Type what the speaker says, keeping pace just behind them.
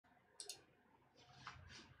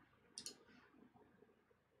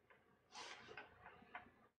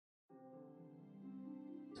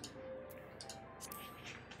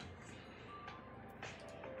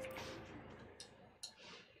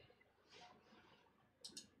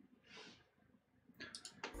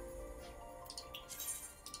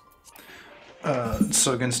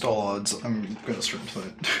So against all odds, I'm gonna stream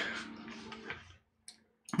tonight.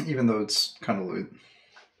 Even though it's kind of late.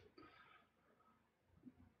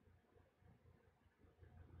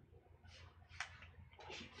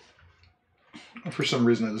 For some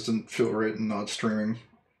reason, I just didn't feel right in not streaming,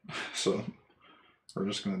 so we're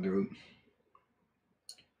just gonna do it.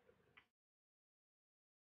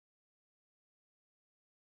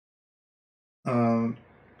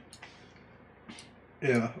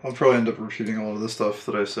 Yeah, I'll probably end up repeating a lot of the stuff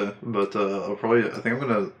that I say, but I think I'm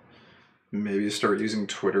gonna maybe start using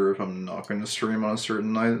Twitter if I'm not gonna stream on a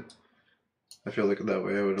certain night. I feel like that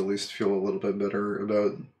way I would at least feel a little bit better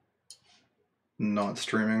about not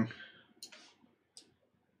streaming.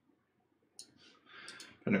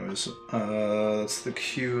 Anyways, that's the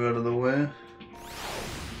queue out of the way.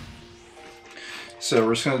 So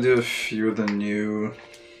we're just gonna do a few of the new...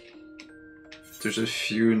 There's a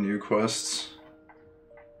few new quests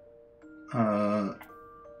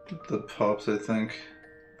that popped, I think.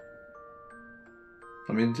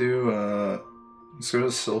 Let me do, let's go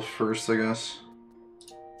to Sylph first, I guess.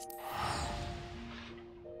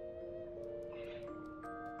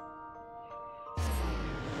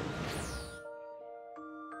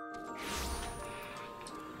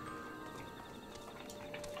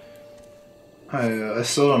 I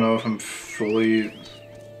still don't know if I'm fully...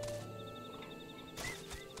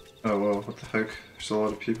 Oh well, what the heck? There's a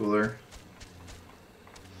lot of people there.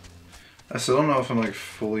 I still don't know if I'm like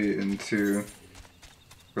fully into...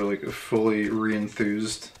 or like fully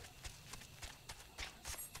re-enthused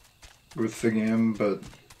with the game, but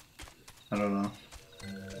I don't know.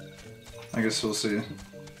 I guess we'll see.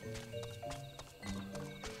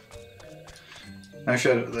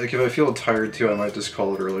 Actually, like if I feel tired too, I might just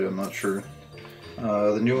call it early, I'm not sure.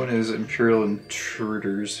 The new one is Imperial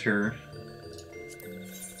Intruders here.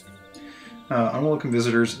 Unwelcome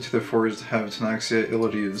visitors to the forest have Tanaxia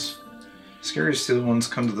Illides. Scary steel ones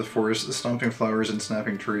come to the forest, stomping flowers and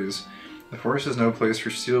snapping trees. The forest is no place for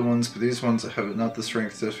steel ones, but these ones have not the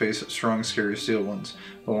strength to face strong, scary steel ones,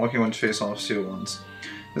 while walking ones face off steel ones.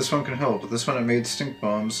 This one can help. This one made stink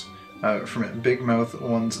bombs from Big Mouth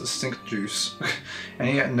one's stink juice.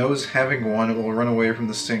 Any knows having one will run away from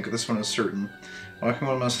the stink. This one is certain. Walking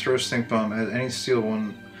one must throw stink bomb at any steel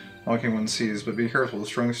one walking one sees, but be careful.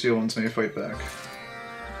 Strong steel ones may fight back.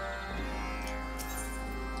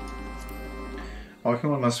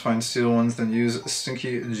 Walking one must find steel ones, then use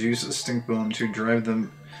stinky juice stink bomb to drive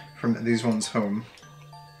them from these ones home.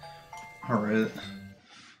 Alright.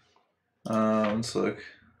 Let's look.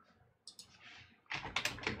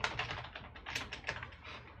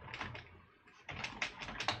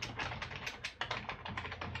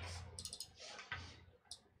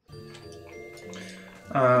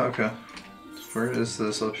 Okay. Where is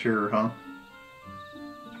this? Up here, huh?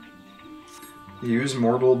 Use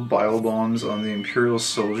mortal bile bombs on the Imperial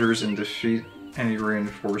soldiers and defeat any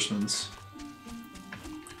reinforcements.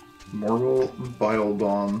 Mortal bile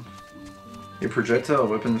bomb. A projectile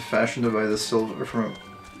weapon fashioned by the silver from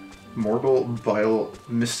mortal bile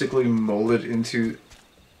mystically molded into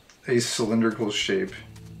a cylindrical shape.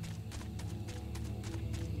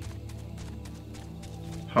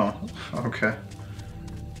 Huh. Okay.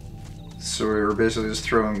 So we were basically just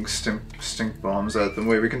throwing stink bombs at them.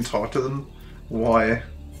 Wait, we can talk to them? Why?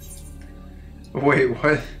 Wait,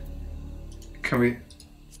 what? Can we...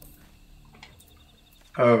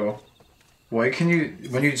 Oh. Why can you...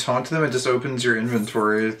 When you talk to them, it just opens your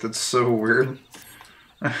inventory. That's so weird.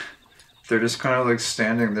 They're just kind of like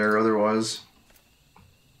standing there otherwise.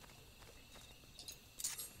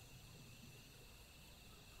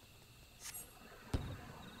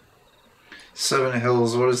 Seven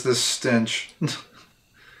Hills, what is this stench?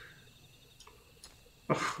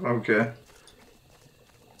 Okay.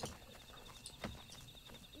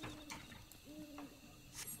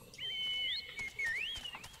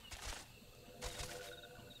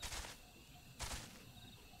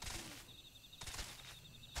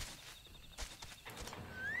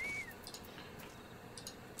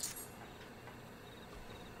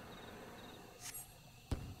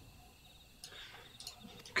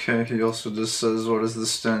 Okay, he also just says, what is the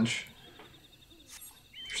stench?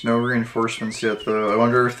 There's no reinforcements yet, though. I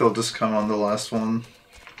wonder if they'll just come on the last one.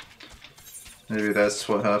 Maybe that's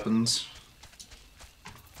what happens.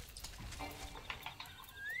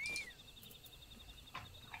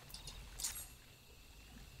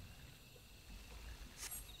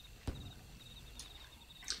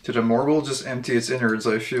 Did a mortal just empty its innards?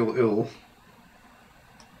 I feel ill.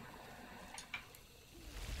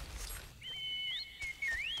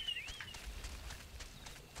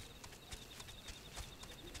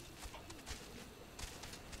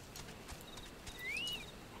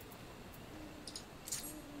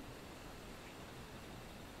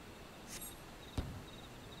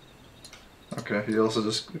 Okay, he also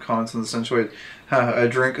just comments in the sense, wait, I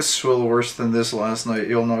drank a swill worse than this last night,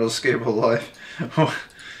 you'll not escape alive.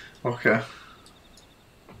 Okay.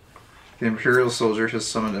 The Imperial soldier has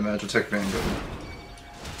summoned a Magitech Vanguard.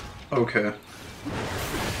 Okay.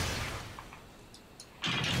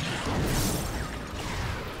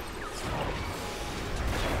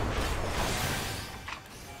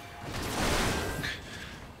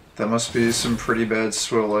 That must be some pretty bad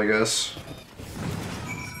swill, I guess.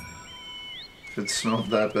 If it smelled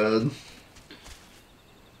that bad.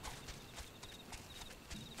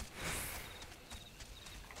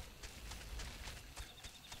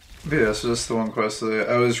 But yeah, so that's the one quest today.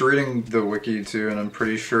 I was reading the wiki too, and I'm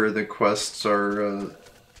pretty sure the quests are,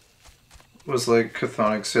 was like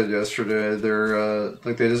Chthonic said yesterday, they're,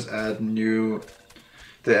 like they just add new,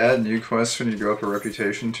 they add new quests when you go up a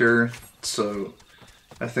reputation tier, so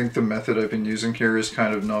I think the method I've been using here is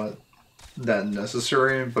kind of not that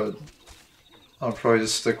necessary, but I'll probably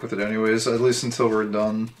just stick with it anyways, at least until we're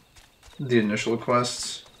done the initial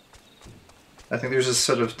quests. I think there's a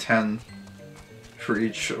set of 10 for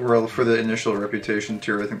each, well, for the initial reputation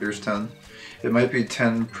tier, I think there's 10. It might be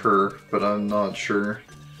 10 per, but I'm not sure.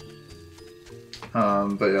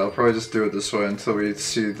 But yeah, I'll probably just do it this way until we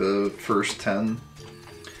see the first 10.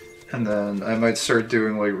 And then I might start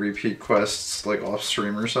doing like repeat quests like off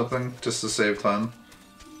stream or something, just to save time.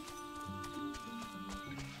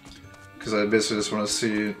 Because I basically just want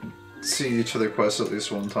to see each of the quests at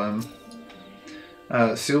least one time.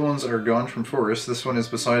 Steel ones are gone from forest. This one is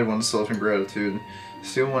beside oneself in gratitude.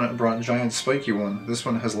 Steel one brought giant spiky one. This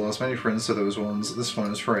one has lost many friends to those ones. This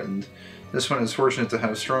one is frightened. This one is fortunate to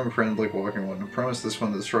have strong friend like walking one. Promise this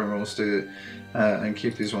one that strong one will stay and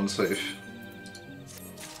keep these ones safe.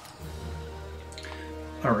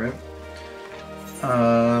 Alright.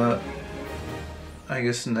 I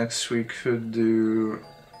guess next we could do...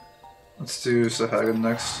 Let's do Sahagan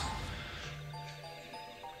next.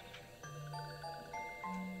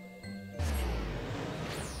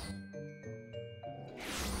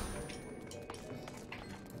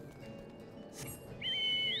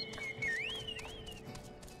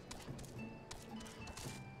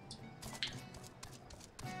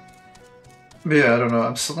 But yeah, I don't know,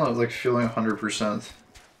 I'm still not like feeling 100%.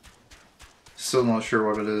 Still not sure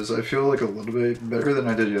what it is. I feel like a little bit better than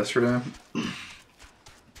I did yesterday.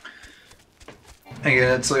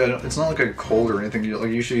 Again, it's like it's not like a cold or anything.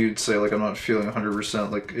 Like usually you'd say like I'm not feeling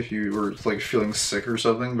 100%, like if you were like feeling sick or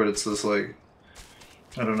something. But it's this like,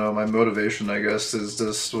 I don't know. My motivation, I guess,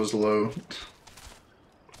 was low.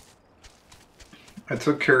 I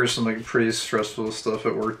took care of some like pretty stressful stuff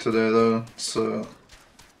at work today though, so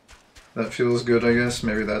that feels good. I guess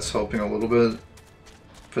maybe that's helping a little bit.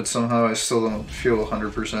 But somehow I still don't feel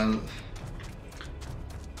 100%.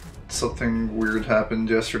 Something weird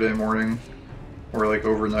happened yesterday morning. Or like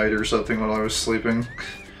overnight or something while I was sleeping.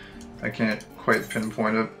 I can't quite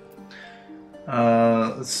pinpoint it.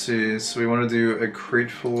 Let's see, so we want to do a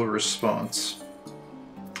grateful response.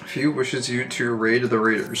 Few wishes you to raid the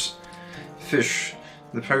raiders. Fish.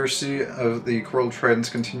 The piracy of the Coral Tridents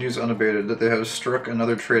continues unabated. They have struck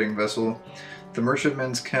another trading vessel. The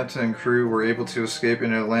merchantman's captain and crew were able to escape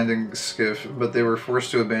in a landing skiff, but they were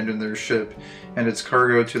forced to abandon their ship and its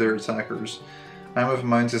cargo to their attackers. I am of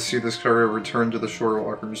mind to see this cargo returned to the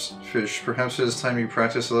shorewalkers. Fish, perhaps it is time you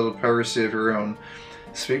practice a little piracy of your own.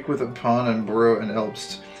 Speak with Pan and Boro and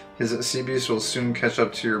Elbst. His sea beast will soon catch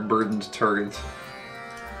up to your burdened target.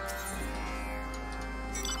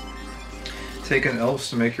 Take an Elbst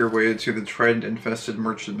to make your way to the trident-infested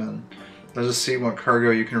merchantmen. Let us see what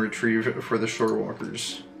cargo you can retrieve for the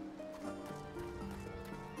shorewalkers.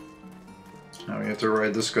 Now we have to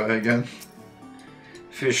ride this guy again.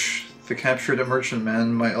 Fish. The captured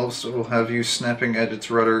merchantman, my elves will have you snapping at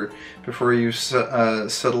its rudder before you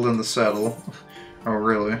settle in the saddle. Oh,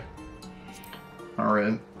 really?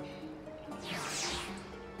 Alright.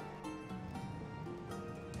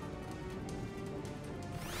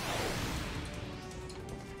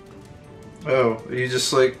 Oh, you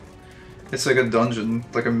just like... It's like a dungeon,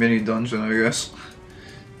 like a mini dungeon, I guess.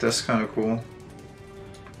 That's kind of cool.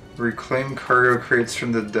 Reclaim cargo crates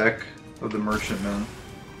from the deck of the merchantman.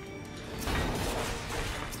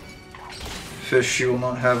 Fish, you will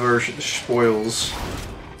not have our spoils.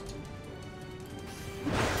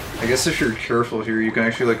 I guess if you're careful here, you can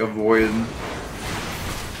actually like avoid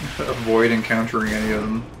encountering any of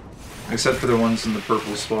them, except for the ones in the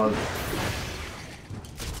purple spot.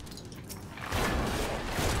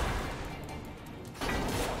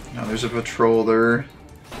 Now there's a patrol there.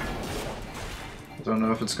 I don't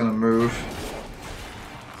know if it's gonna move.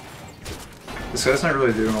 This guy's not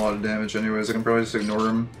really doing a lot of damage anyways, I can probably just ignore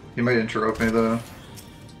him. He might interrupt me though.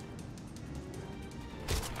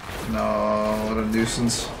 No, what a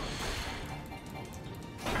nuisance.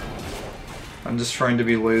 I'm just trying to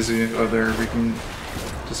be lazy. Oh, there, we can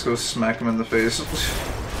just go smack him in the face.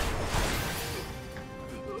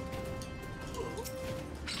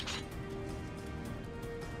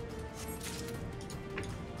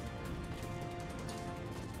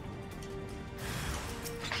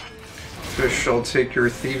 Fish shall take your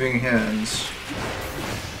thieving hands.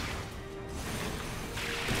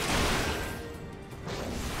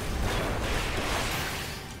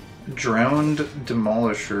 Drowned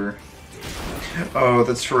Demolisher. Oh,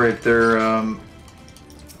 that's right, they're, oh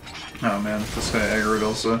man, this guy aggroed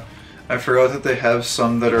also. I forgot that they have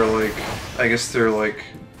some that are like, I guess they're like,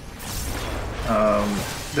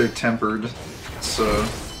 they're tempered, so,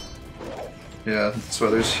 yeah, that's why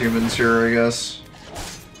there's humans here, I guess.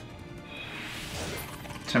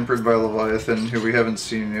 Tempered by Leviathan, who we haven't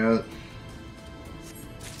seen yet.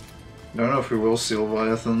 I don't know if we will see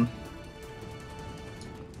Leviathan.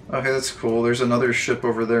 Okay, that's cool. There's another ship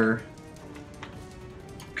over there.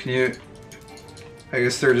 Can you... I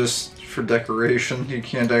guess they're just for decoration. You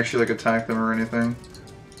can't actually, like, attack them or anything.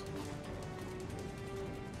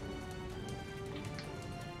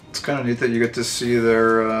 It's kind of neat that you get to see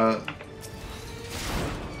their,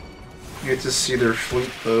 You get to see their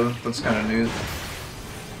fleet, though. That's kind of neat.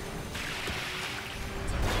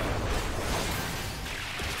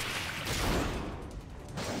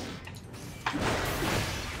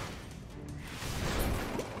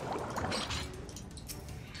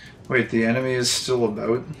 Wait, the enemy is still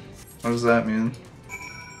about? What does that mean?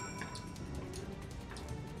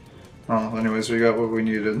 Oh, anyways, we got what we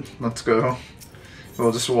needed. Let's go.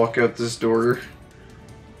 We'll just walk out this door.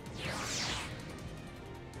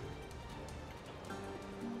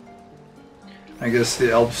 I guess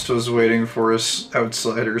the Alps was waiting for us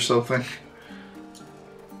outside or something.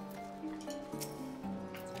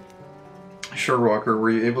 Shorewalker, were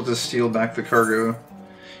you able to steal back the cargo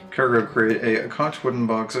crate, a cocked wooden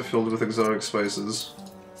box filled with exotic spices?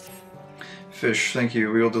 Fish, thank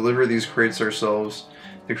you. We will deliver these crates ourselves.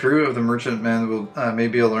 The crew of the merchantman will may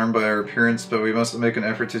be alarmed by our appearance, but we must make an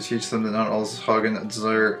effort to teach them that not all Hagen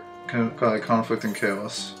desire conflict and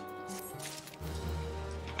chaos.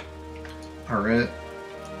 Alright.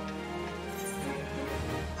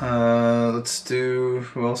 Let's do...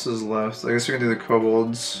 who else is left? I guess we can do the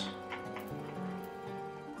kobolds.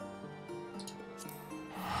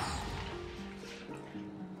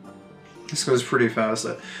 This goes pretty fast.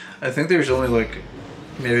 I think there's only like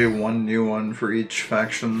maybe one new one for each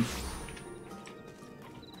faction.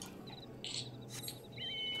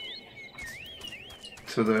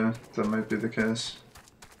 So that might be the case.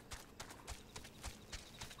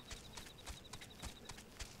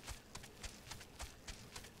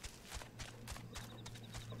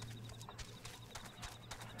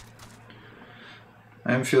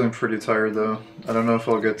 I am feeling pretty tired though. I don't know if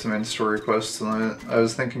I'll get to main story quests tonight. I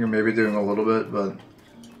was thinking of maybe doing a little bit, but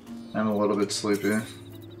I'm a little bit sleepy.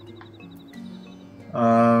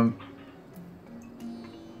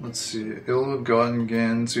 Let's see. Ill-gotten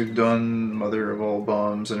Gans, we've done Mother of All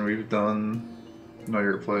Bombs, and we've done Know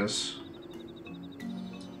Your Place.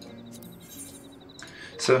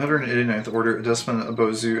 789th Order, Desmond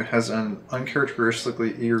Bozu has an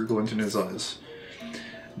uncharacteristically eager glint in his eyes.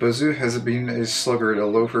 Bozu has been a sluggard, a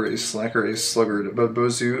loafer, a slacker, a sluggard, but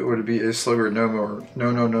Bozu would be a sluggard no more.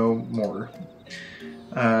 No more.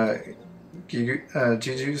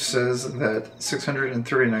 Juju says that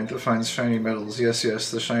 639th finds shiny metals. Yes,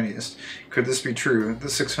 the shiniest. Could this be true? The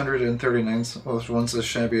 639th was once as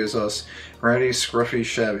shabby as us. Ratty, scruffy,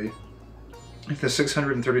 shabby. If the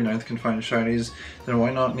 639th can find shinies, then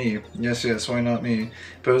why not me? Yes, why not me?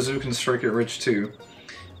 Bozu can strike it rich too.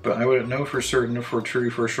 But I wouldn't know for certain, for true,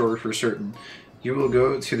 for sure, for certain. You will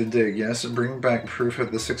go to the dig, yes? Bring back proof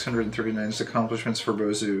of the 639's accomplishments for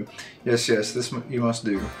Bozu. Yes, this you must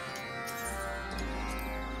do.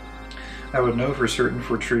 I would know for certain,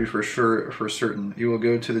 for true, for sure, for certain. You will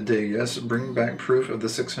go to the dig, yes? Bring back proof of the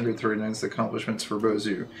 639's accomplishments for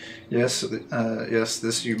Bozu. Yes,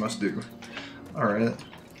 this you must do. Alright.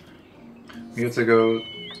 We have to go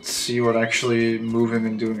see what actually moving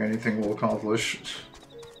and doing anything will accomplish.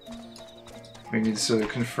 We need to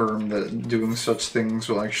confirm that doing such things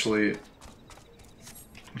will actually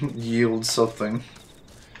yield something.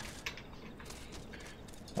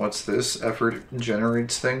 What's this? Effort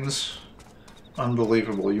generates things?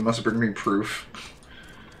 Unbelievable. You must bring me proof.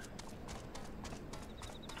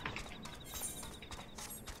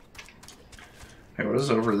 Hey, what is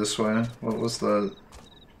over this way? What was the...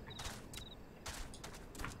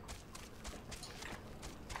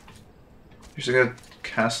 There's like a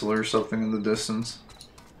castle or something in the distance.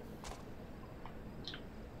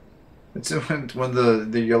 It's when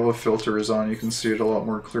the yellow filter is on, you can see it a lot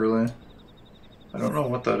more clearly. I don't know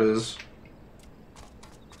what that is.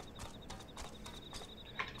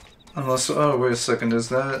 Unless, oh wait a second, is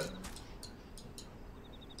that...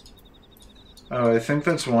 Oh, I think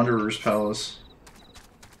that's Wanderer's Palace.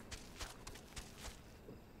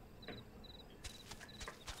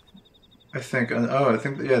 I think, oh, I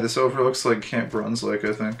think, yeah, this overlooks like Camp Brunswick,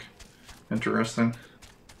 I think. Interesting.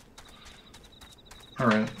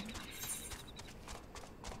 Alright.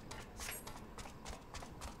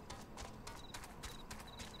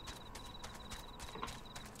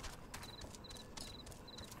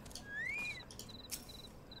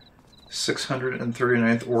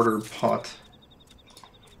 $639th Order Pot.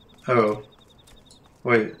 Oh.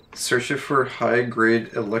 Wait, search it for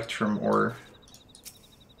high-grade electrum ore.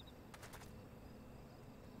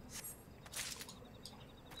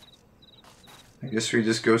 I guess we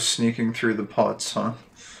just go sneaking through the pots, huh?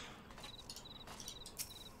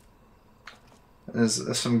 Is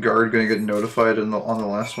some guard gonna get notified on the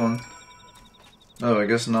last one? Oh, I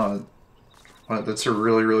guess not. Wow, that's a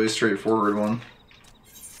really, really straightforward one.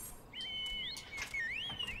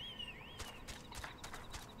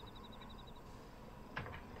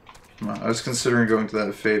 I was considering going to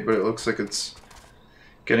that fate, but it looks like it's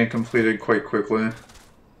getting completed quite quickly.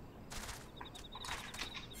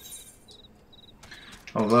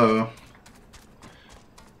 Although...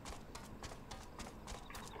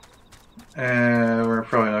 we're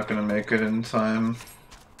probably not going to make it in time.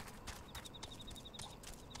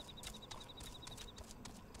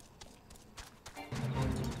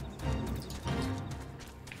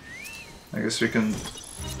 I guess we can...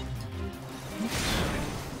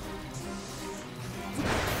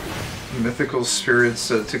 Mythical spirits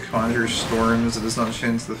to conjure storms. It does not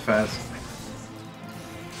change the fact.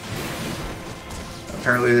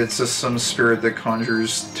 Apparently it's just some spirit that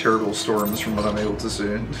conjures terrible storms from what I'm able to see.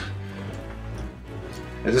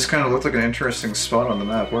 It just kind of looked like an interesting spot on the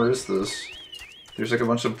map. Where is this? There's like a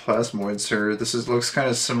bunch of plasmoids here. This looks kind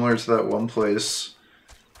of similar to that one place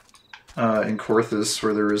in Corthus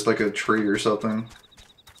where there was like a tree or something.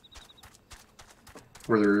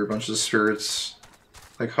 Where there were a bunch of spirits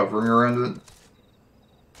like hovering around it.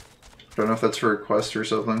 I don't know if that's for a quest or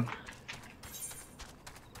something.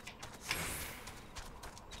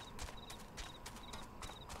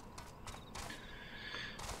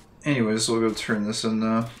 Anyways, we'll go turn this in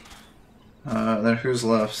now. Then who's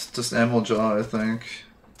left? Just Amaljaw, I think.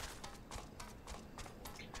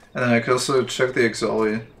 And then I could also check the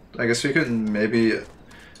Exali. I guess we could maybe...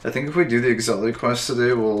 I think if we do the Exali quest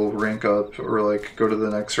today, we'll rank up or like go to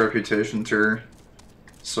the next reputation tier.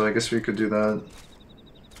 So I guess we could do that.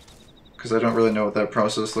 Because I don't really know what that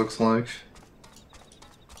process looks like.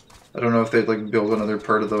 I don't know if they'd like build another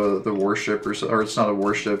part of the warship or it's not a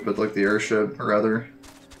warship, but like the airship, rather.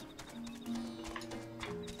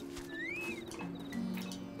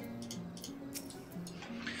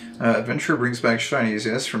 Adventure brings back shinies,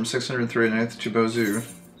 yes, from 639th to Bozu.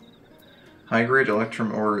 High-grade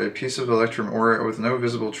electrum ore, a piece of electrum ore with no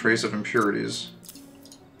visible trace of impurities.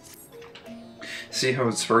 See how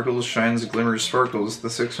it sparkles, shines, glimmers, sparkles. The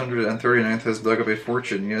 639th has dug up a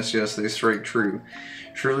fortune. Yes, yes, they strike true.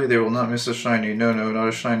 Surely they will not miss a shiny. No, no, not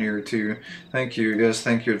a shiny or two. Thank you, yes,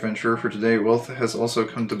 thank you, adventurer, for today. Wealth has also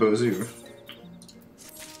come to Bozu.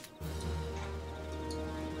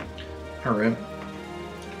 Alright.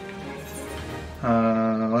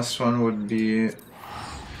 Last one would be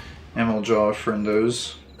Amaljaw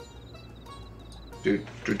Friendos. Do.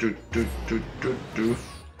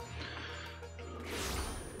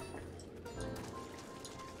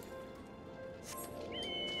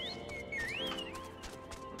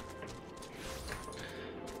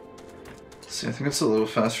 See, I think it's a little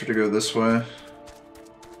faster to go this way.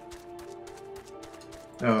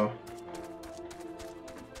 Oh.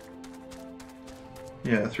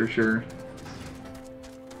 Yeah, through here.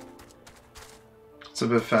 It's a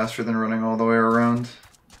bit faster than running all the way around.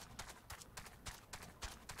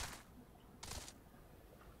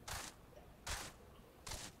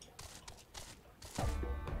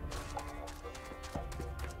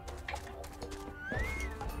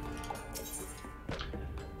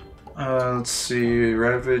 Let's see,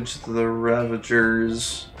 Ravage the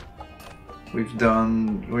Ravagers. We've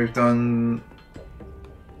done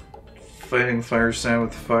Fighting Fire Stand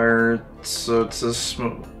with Fire, so it's a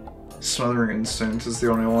Smothering Instinct is the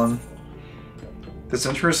only one. It's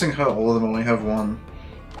interesting how all of them only have one.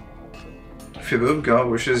 Fibub God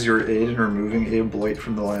wishes your aid in removing a blight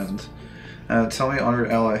from the land. Tell me, honored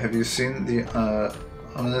ally, have you seen the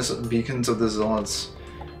ominous beacons of the zealots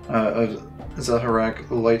of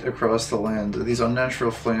Zaharak light across the land. These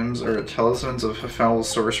unnatural flames are talismans of foul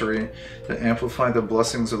sorcery that amplify the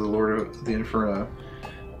blessings of the Lord of the Inferno.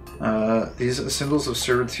 These symbols of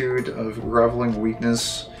servitude, of groveling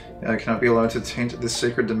weakness, cannot be allowed to taint the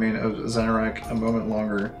sacred domain of Zaharak a moment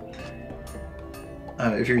longer.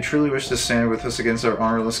 If you truly wish to stand with us against our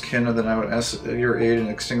honorless kin, then I would ask your aid in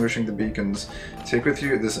extinguishing the beacons. Take with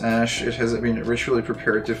you this ash. It has been ritually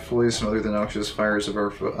prepared to fully smother the noxious fires of our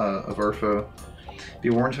foe. Be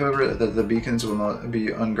warned, however, that the beacons will not be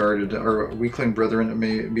unguarded. Our weakling brethren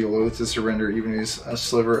may be loath to surrender even a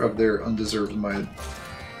sliver of their undeserved might.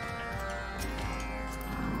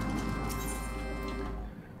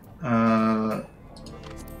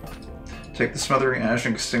 Take the smothering ash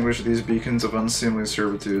and extinguish these beacons of unseemly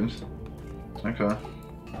servitude. Okay.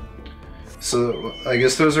 So, I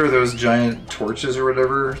guess those are those giant torches or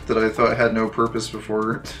whatever that I thought had no purpose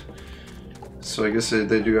before. So I guess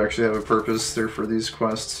they do actually have a purpose there for these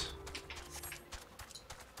quests.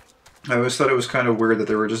 I always thought it was kind of weird that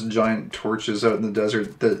there were just giant torches out in the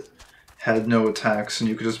desert that had no attacks and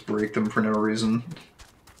you could just break them for no reason.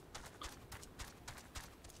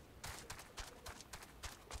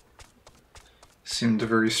 Seemed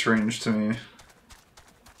very strange to me.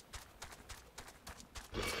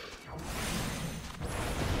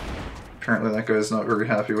 Apparently that guy's not very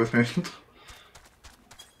happy with me.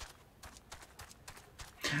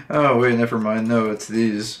 Oh wait, never mind. No, it's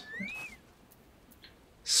these.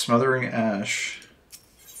 Smothering ash.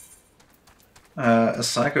 A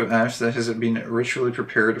sack of ash that has been ritually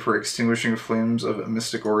prepared for extinguishing flames of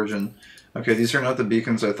mystic origin. Okay, these are not the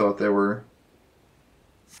beacons I thought they were.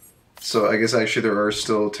 So I guess actually there are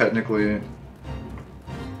still technically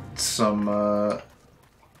some,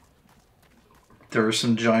 there are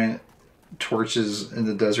some giant torches in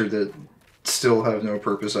the desert that still have no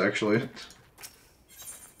purpose actually.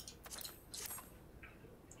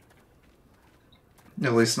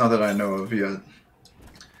 At least not that I know of yet.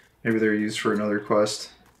 Maybe they're used for another quest.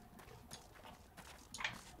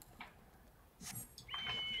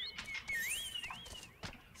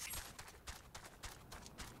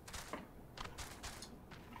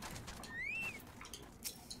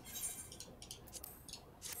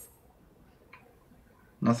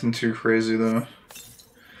 Nothing too crazy though.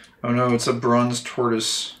 Oh no, it's a bronze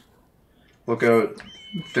tortoise. Look out.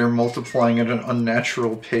 They're multiplying at an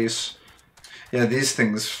unnatural pace. Yeah, these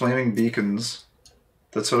things, flaming beacons.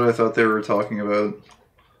 That's what I thought they were talking about.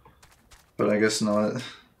 But I guess not.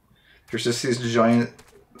 There's just these giant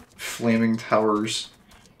flaming towers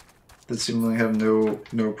that seemingly have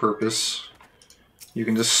no purpose. You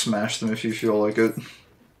can just smash them if you feel like it.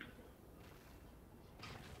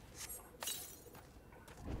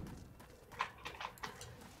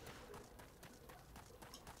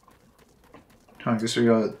 I guess we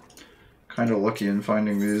got kind of lucky in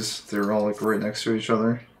finding these. They're all like right next to each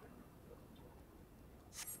other.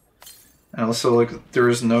 And also like there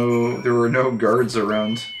were no guards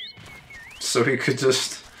around. So he could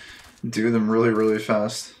just do them really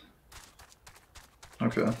fast.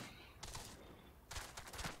 Okay.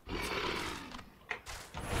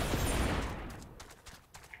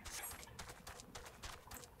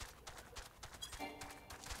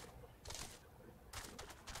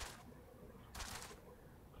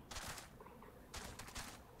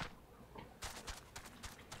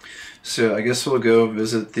 So I guess we'll go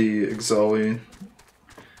visit the Exali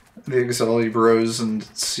bros and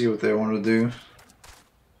see what they want to do.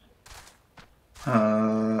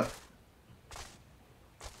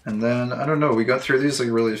 And then, I don't know, we got through these like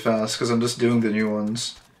really fast because I'm just doing the new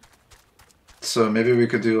ones. So maybe we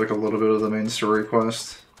could do like a little bit of the main story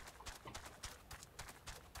quest.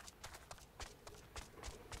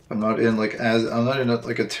 I'm not in like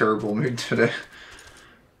a terrible mood today.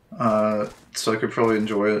 So I could probably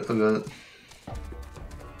enjoy it a bit.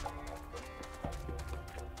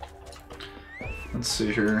 Let's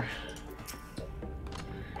see here.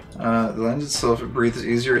 The land itself breathes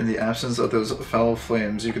easier in the absence of those foul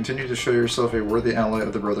flames. You continue to show yourself a worthy ally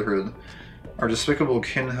of the Brotherhood. Our despicable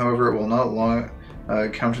kin, however, will not long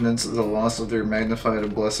countenance the loss of their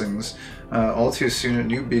magnified blessings. All too soon,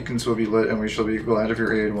 new beacons will be lit, and we shall be glad of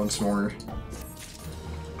your aid once more.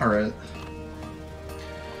 Alright.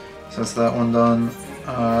 So that's that one done.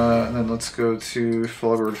 And then let's go to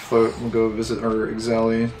Flubberwood Float. We'll go visit our the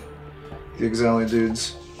Exali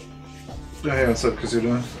dudes. Oh, hey, what's up,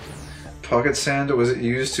 Kazuda? Pocket sand, was it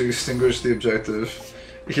used to extinguish the objective?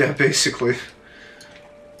 Yeah, basically.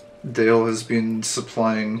 Dale has been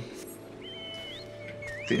supplying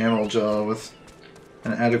the Emerald Jaw with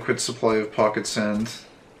an adequate supply of pocket sand.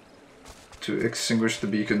 to extinguish the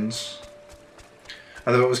beacons.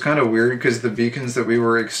 Although it was kind of weird because the beacons that we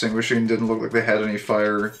were extinguishing didn't look like they had any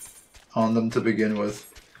fire on them to begin with.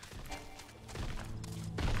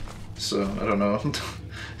 So, I don't know.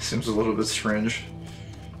 Seems a little bit strange.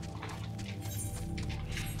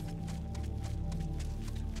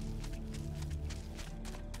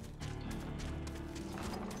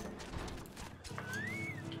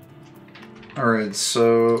 Alright,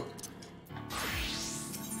 so...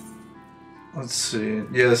 let's see.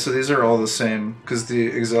 Yeah, so these are all the same, because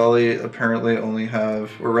the Ixali apparently only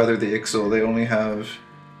have, or rather the Ixal, they only have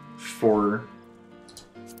 4.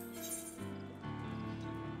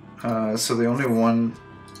 So the only one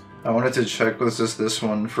I wanted to check was just this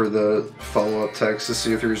one for the follow-up text to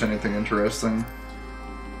see if there's anything interesting.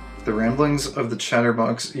 The ramblings of the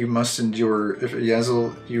chatterbox you must endure. If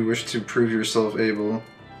Yazel you wish to prove yourself able.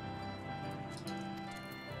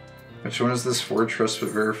 Which one is this for? Trust but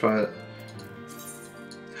verify it.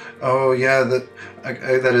 Oh yeah,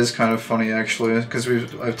 that is kind of funny actually, because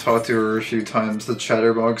I've talked to her a few times. The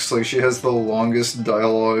chatterbox, like she has the longest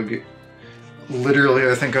dialogue, literally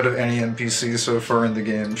I think out of any NPC so far in the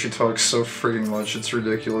game. She talks so freaking much, it's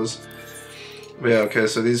ridiculous. But yeah, okay,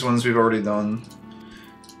 so these ones we've already done.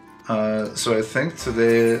 So I think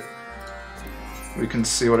today we can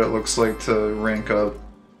see what it looks like to rank up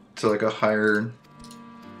to like a higher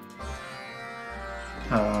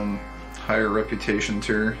reputation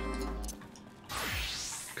tier.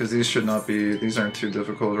 Because these should not be, these aren't too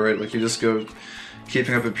difficult, right? Like you just go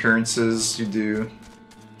keeping up appearances, you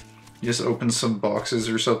just open some boxes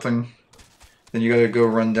or something. Then you gotta go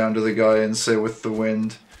run down to the guy and say with the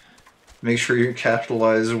wind, make sure you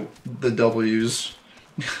capitalize the W's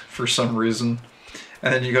for some reason.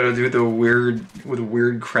 And then you gotta do the weird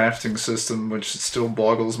crafting system, which still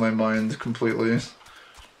boggles my mind completely.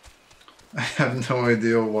 I have no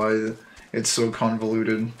idea why it's so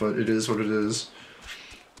convoluted, but it is what it is.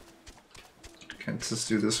 Okay, let's just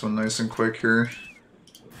do this one nice and quick here.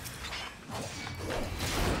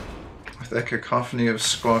 With that cacophony of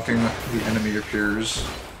squawking, the enemy appears.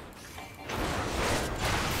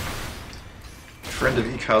 Friend of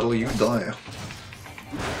Ecadal, you die.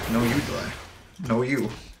 No, you die. No, you.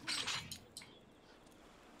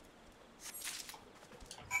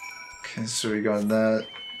 Okay, so we got that.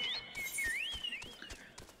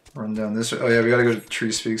 Run down this way. Oh yeah, we gotta go to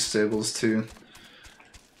Tree Speak Stables too.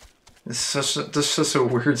 It's such a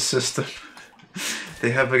weird system. They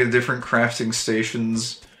have like a different crafting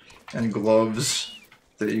stations and gloves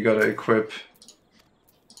that you gotta equip.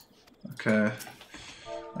 Okay.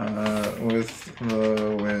 With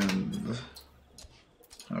the wind.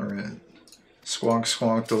 Alright. Squonk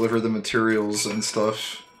squonk, deliver the materials and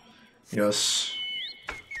stuff. Yes.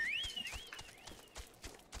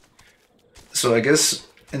 So I guess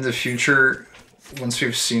in the future, once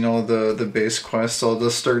we've seen all the base quests, I'll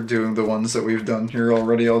just start doing the ones that we've done here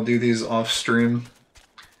already. I'll do these off stream.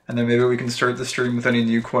 And then maybe we can start the stream with any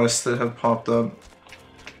new quests that have popped up.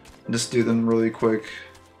 And just do them really quick.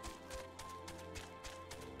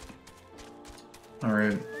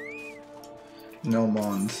 Alright.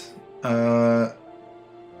 Nelmond.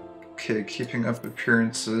 Okay, keeping up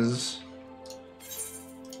appearances.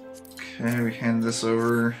 Okay, we hand this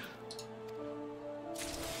over.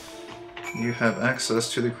 You have access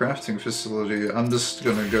to the crafting facility. I'm just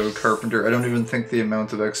gonna go carpenter. I don't even think the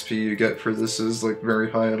amount of XP you get for this is like very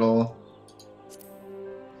high at all.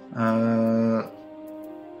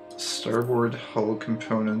 Starboard hull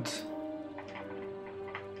component.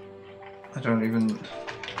 I don't even...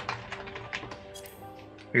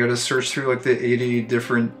 I gotta search through like the 80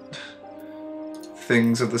 different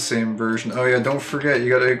things of the same version. Oh yeah, don't forget, you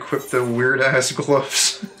gotta equip the weird ass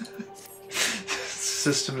gloves.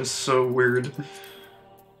 System is so weird.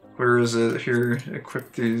 Where is it? Here,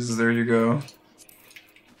 equip these, there you go.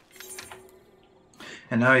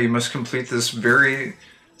 And now you must complete this very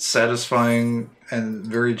satisfying and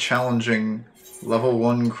very challenging level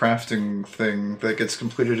 1 crafting thing that gets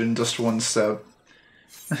completed in just one step.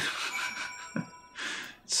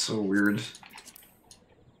 It's so weird.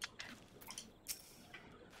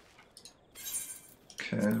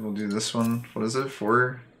 Okay, we'll do this one. What is it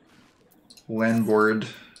for? Landboard.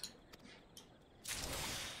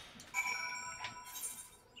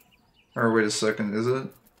 Or wait a second, is it?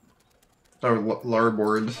 Oh,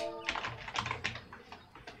 larboard.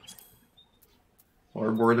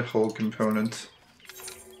 Larboard hull component.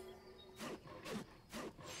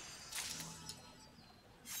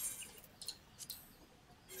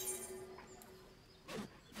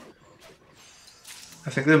 I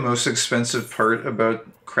think the most expensive part about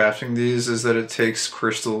crafting these is that it takes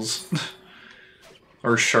crystals.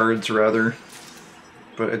 Or shards, rather.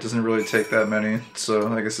 But it doesn't really take that many,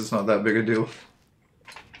 so I guess it's not that big a deal.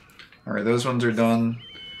 Alright, those ones are done.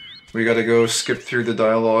 We gotta go skip through the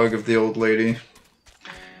dialogue of the old lady.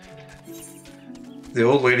 The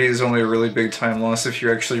old lady is only a really big time loss if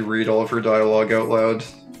you actually read all of her dialogue out loud.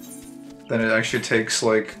 Then it actually takes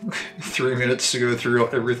like 3 minutes to go through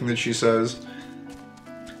everything that she says.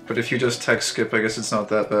 But if you just text skip, I guess it's not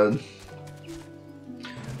that bad.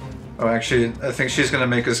 Oh, actually, I think she's gonna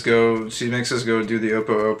make us go. She makes us go do the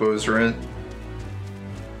Opos, right?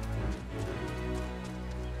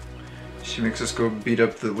 She makes us go beat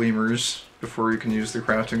up the lemurs before you can use the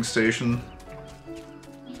crafting station.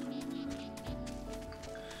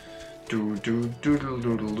 Do do do do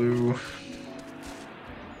do do do.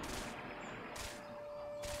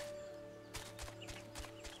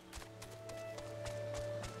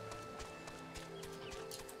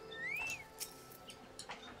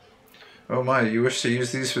 Oh my, you wish to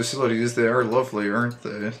use these facilities? They are lovely, aren't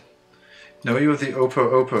they? Know you of the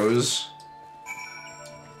Opos?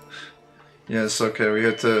 Yes, okay, we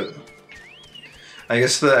had to... I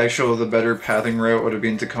guess the better pathing route would have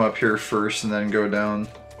been to come up here first and then go down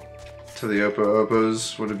to the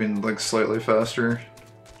Opos. Would have been, like, slightly faster.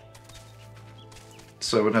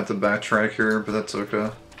 So I wouldn't have to backtrack here, but that's okay.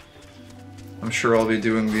 I'm sure I'll be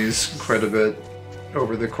doing these quite a bit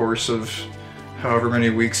over the course of however many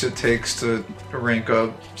weeks it takes to rank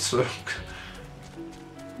up, so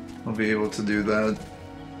I'll be able to do that.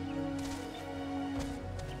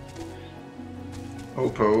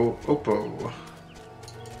 Oppo.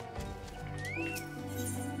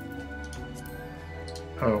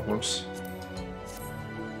 Oh, whoops.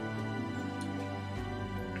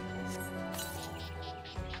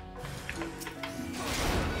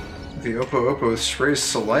 The Oppo sprays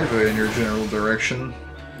saliva in your general direction.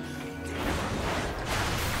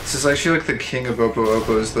 This is actually like the king of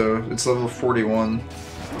Opos though. It's level 41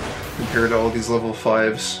 compared to all these level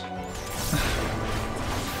 5s.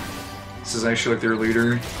 This is actually like their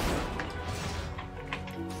leader.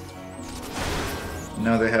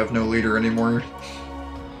 Now they have no leader anymore.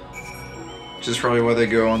 Which is probably why they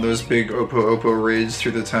go on those big Oppo raids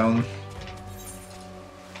through the town.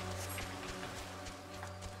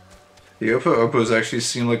 The Opos actually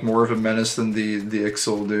seem like more of a menace than the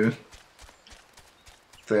Ixal do.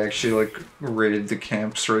 They actually like raid the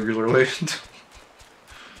camps regularly.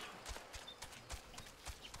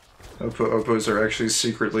 Opos are actually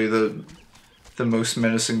secretly the most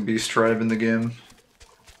menacing beast tribe in the game.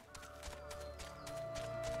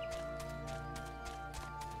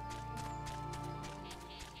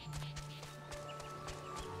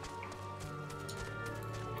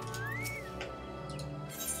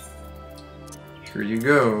 Here you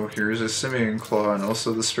go. Here's a simian claw and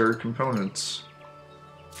also the spare components.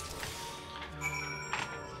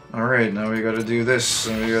 Alright, now we gotta do this,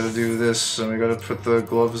 and we gotta do this, and we gotta put the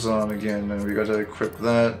gloves on again, and we gotta equip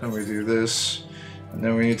that, and we do this, and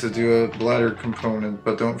then we need to do a bladder component,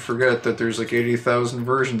 but don't forget that there's like 80,000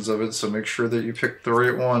 versions of it, so make sure that you pick the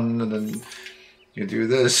right one, and then you do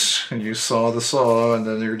this, and you saw the saw, and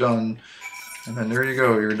then you're done. And then there you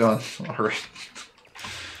go, you're done. Alright.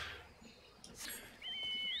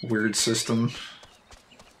 Weird system.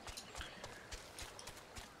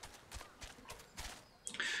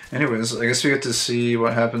 Anyways, I guess we get to see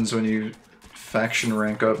what happens when you faction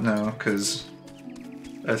rank up now, because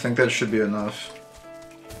I think that should be enough.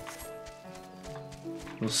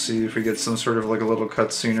 We'll see if we get some sort of like a little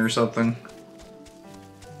cutscene or something.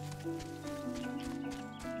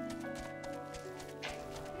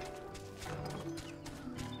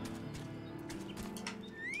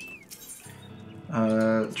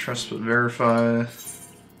 Trust but verify.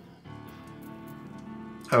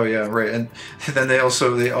 Oh yeah, right, and then they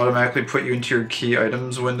automatically put you into your key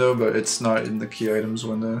items window, but it's not in the key items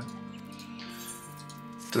window.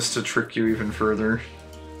 Just to trick you even further.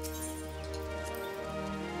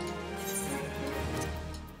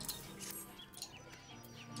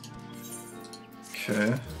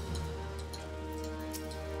 Okay.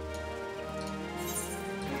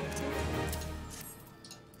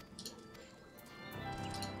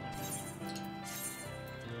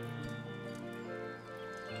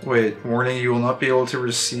 Wait, warning, you will not be able to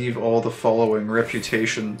receive all the following.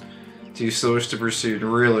 Reputation. Do you still wish to proceed?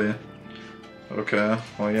 Really? Okay,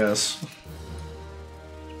 well yes.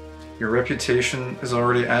 Your reputation is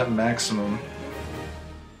already at maximum.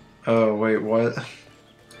 Oh, wait, what?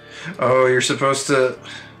 Oh, you're supposed to...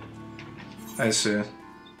 I see.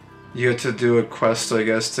 You have to do a quest, I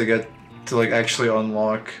guess, to like actually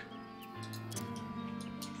unlock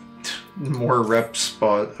more rep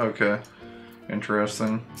spot. Okay.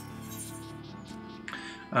 Interesting.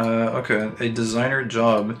 Okay, a designer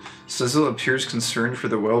job. Sizzle appears concerned for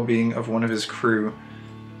the well-being of one of his crew.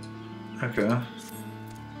 Okay.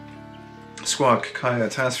 Squawk, Kaya,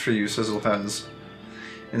 task for you, Sizzle has.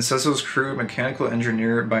 In Sizzle's crew, mechanical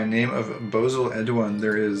engineer by name of Bozel Edouin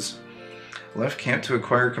there is. Left camp to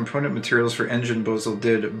acquire component materials for engine, Bozel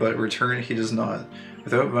did, but return he does not.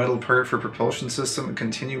 Without vital part for propulsion system,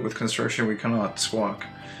 continue with construction we cannot. Squawk.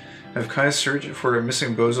 Have Kai search for a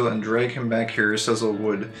missing Bozel and drag him back here, Sizzle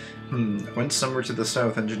would. Went somewhere to the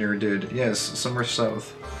south, engineer did. Yes, somewhere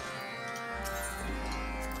south.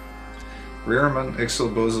 Rareman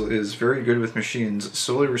Ixel Bozel is very good with machines,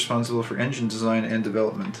 solely responsible for engine design and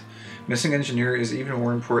development. Missing engineer is even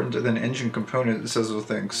more important than engine component, Sizzle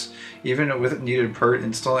thinks. Even with needed part,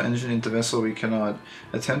 install engine into vessel we cannot.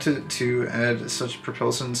 Attempted to add such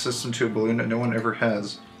propulsion system to a balloon that no one ever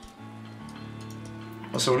has.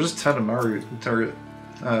 So what does Tadaramu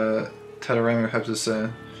have to say?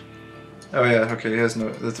 Oh yeah, okay, he has no...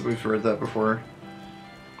 we've read that before.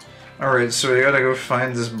 Alright, so we gotta go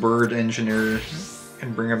find this bird engineer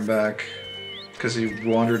and bring him back. Because he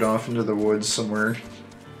wandered off into the woods somewhere.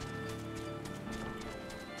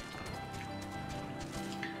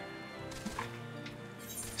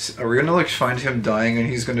 Are we gonna like find him dying and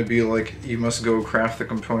he's gonna be like, you must go craft the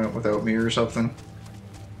component without me or something?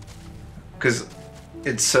 Because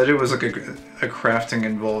it said it was like a crafting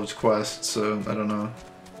involved quest, so I don't know.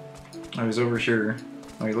 Oh, he's over here.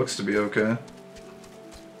 Oh, he looks to be okay.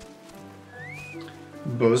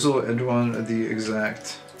 Bozel Edouin the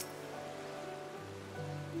exact.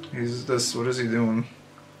 He's this. What is he doing?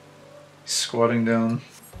 He's squatting down.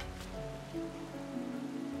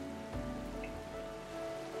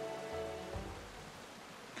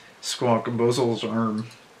 Squawk, Bozel's arm.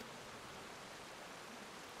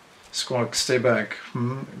 Squawk, stay back.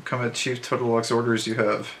 Come at Chief Totolock's orders you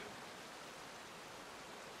have.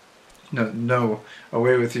 No.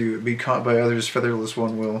 Away with you. Be caught by others, featherless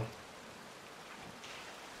one will.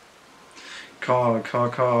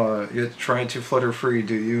 Caw, yet try to flutter free,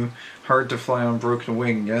 do you? Hard to fly on broken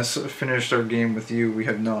wing, yes? Finished our game with you, we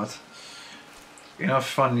have not. Enough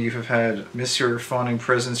fun you have had. Miss your fawning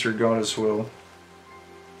presence, your goddess will.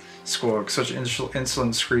 Squawk, such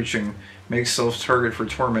insolent screeching. Make self-target for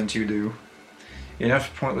torment you do.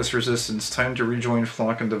 Enough pointless resistance. Time to rejoin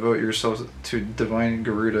flock and devote yourself to divine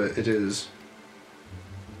Garuda it is.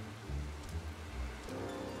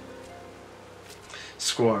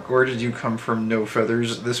 Squawk, where did you come from, no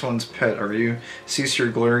feathers? This one's pet, are you? Cease your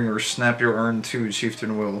glaring or snap your arm too,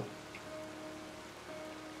 Chieftain will.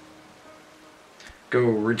 Go,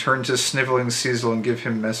 return to sniveling Cecil and give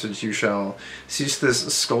him message you shall. Cease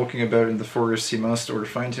this skulking about in the forest he must, or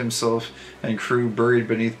find himself and crew buried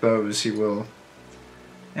beneath boughs he will.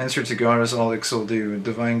 Answer to God as all Ixil do,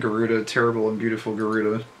 divine Garuda, terrible and beautiful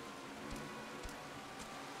Garuda.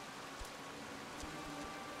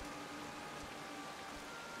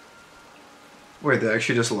 Wait, they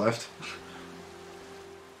actually just left?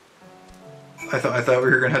 I thought we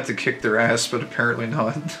were gonna have to kick their ass, but apparently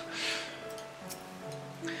not.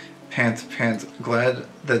 Pant. Glad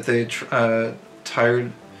that they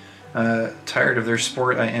tired of their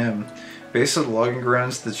sport I am. Base of the logging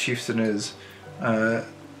grounds the chieftain is.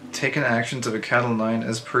 Taken actions of a cattle nine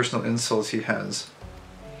as personal insults he has.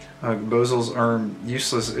 Bozel's arm,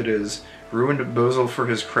 useless it is. Ruined Bozel for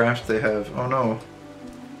his craft they have. Oh no.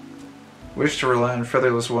 Wish to rely on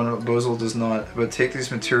featherless one, Bozel does not, but take these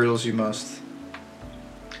materials you must.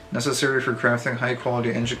 Necessary for crafting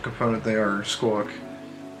high-quality engine component they are. Squawk.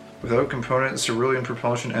 Without component, cerulean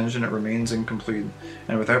propulsion engine it remains incomplete,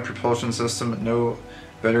 and without propulsion system, no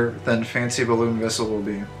better than fancy balloon vessel will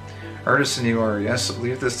be. Artisan you are, yes,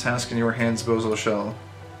 leave this task in your hands, Bozel shall.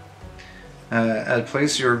 At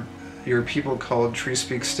place your people called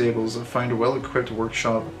Treespeak Stables, find a well-equipped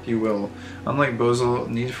workshop you will. Unlike Bozel,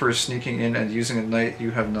 need for sneaking in and using at night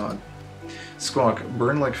you have not. Squawk,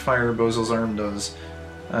 burn like fire Bozel's arm does.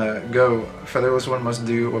 Go, featherless one must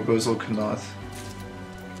do what Bozel cannot.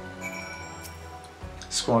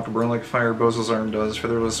 Squawk, burn like fire Bozel's arm does.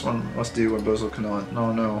 Featherless one must do what Bozel cannot.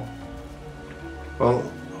 No.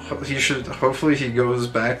 Well, he should. Hopefully he goes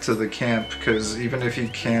back to the camp, because even if he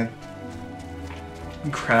can't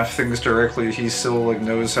craft things directly, he still like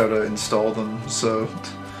knows how to install them, so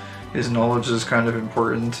his knowledge is kind of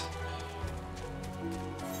important.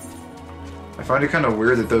 I find it kind of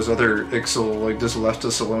weird that those other Ixil like just left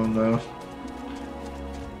us alone though.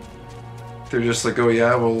 They're just like, oh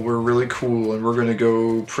yeah, well we're really cool and we're gonna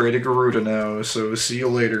go pray to Garuda now, so see you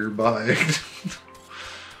later, bye.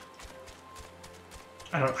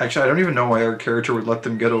 I don't even know why our character would let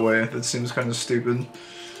them get away. That seems kind of stupid.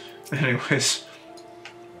 Anyways.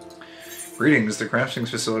 Greetings, the crafting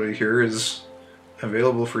facility here is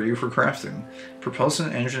available for you for crafting.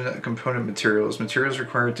 Propulsion engine component materials. Materials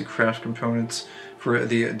required to craft components for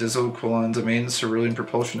the Diesel Quilon's main cerulean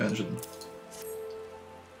propulsion engine.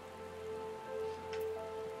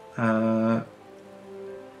 Okay.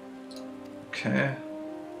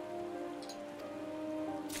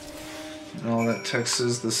 And all that text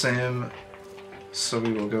is the same, so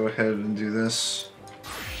we will go ahead and do this.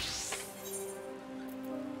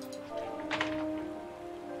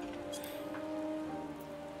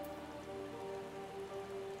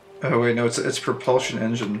 Oh wait, no, it's propulsion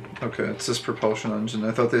engine. Okay, it's this propulsion engine.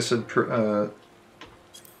 I thought they said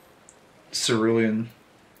cerulean.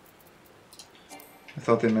 I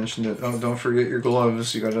thought they mentioned it. Oh, don't forget your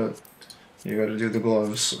gloves. You gotta do the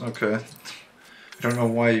gloves. Okay. I don't know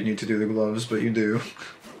why you need to do the gloves, but you do.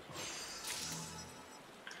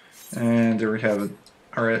 And there we have it.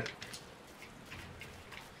 Alright.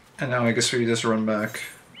 And now I guess we just run back.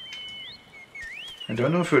 I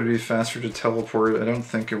don't know if it would be faster to teleport. I don't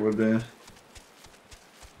think it would be.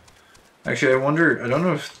 Actually, I wonder, I don't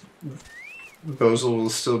know if Bozel will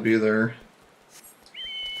still be there.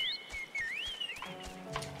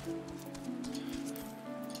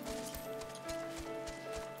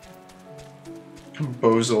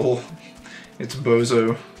 Bozel. It's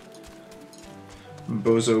Bozo.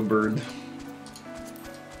 Bozo bird.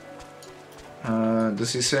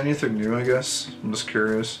 Does he say anything new, I guess? I'm just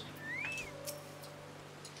curious.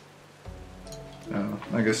 Oh,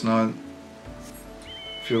 I guess not.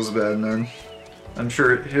 Feels bad, man. I'm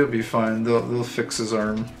sure he'll be fine. They'll fix his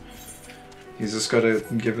arm. He's just gotta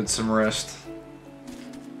give it some rest.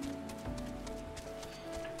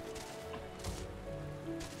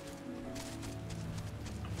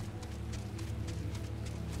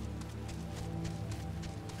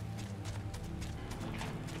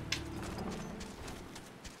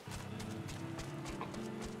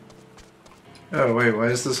 Oh wait, why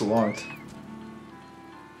is this locked?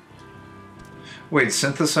 Wait,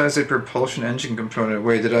 synthesize a propulsion engine component.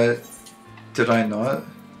 Wait, did I not?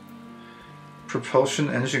 Propulsion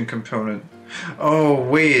engine component. Oh,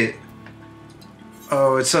 wait.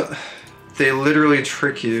 Oh, it's a... They literally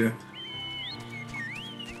trick you.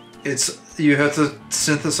 You have to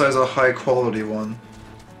synthesize a high quality one.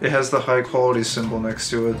 It has the high quality symbol next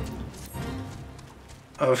to it.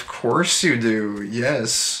 Of course you do,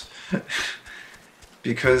 yes.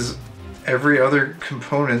 Because every other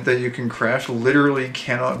component that you can craft literally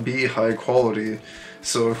cannot be high quality.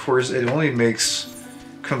 So of course it only makes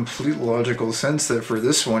complete logical sense that for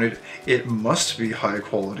this one it must be high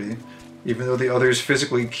quality, even though the others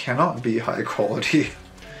physically cannot be high quality.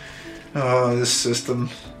 Oh, this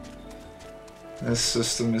system. This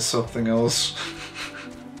system is something else.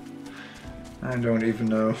 I don't even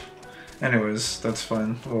know. Anyways, that's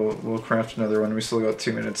fine. We'll craft another one. We still got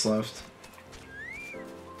 2 minutes left.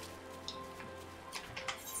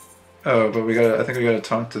 Oh, but I think we gotta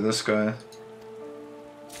talk to this guy.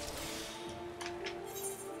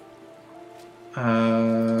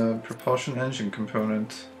 Propulsion engine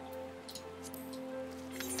component.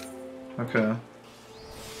 Okay.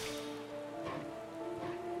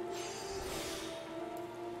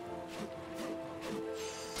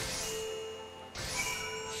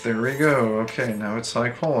 There we go. Okay, now it's high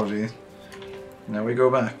quality. Now we go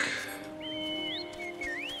back.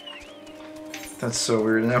 That's so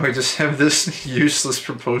weird. Now we just have this useless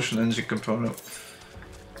propulsion engine component.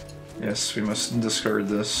 Yes, we must discard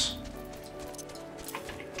this.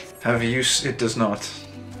 Have use it does not.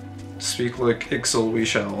 Speak like Ixel we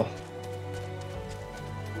shall.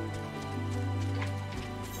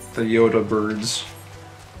 The Yoda birds.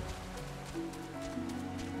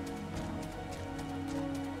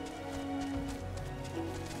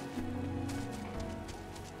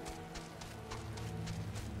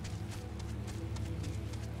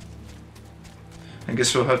 I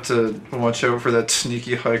guess we'll have to watch out for that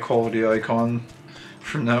sneaky high quality icon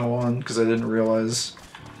from now on, because I didn't realize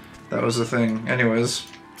that was a thing. Anyways.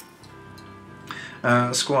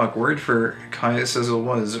 Squawk, word for Kai Sizzle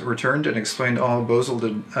was returned and explained all Bozel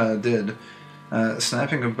did.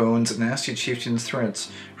 Snapping of bones, nasty chieftain's threats.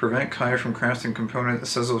 Prevent Kai from crafting component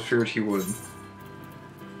Sizzle feared he would.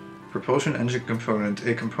 Propulsion engine component,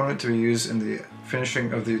 a component to be used in the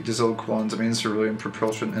finishing of the Diesel Quilon's main cerulean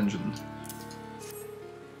propulsion engine.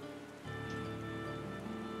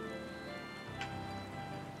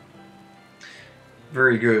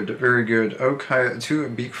 Very good, very good. Oh, Kai, 2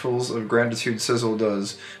 beakfuls of gratitude Sizzle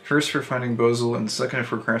does. First for finding Bozel, and second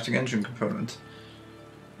for crafting engine component.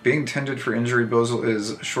 Being tended for injury Bozel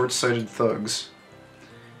is short-sighted thugs.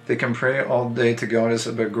 They can pray all day to goddess,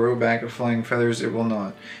 but grow back flying feathers it will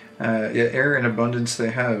not. Yet air in abundance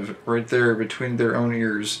they have, right there between their own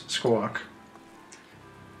ears. Squawk.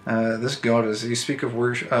 This goddess, you speak of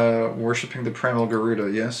worshipping the primal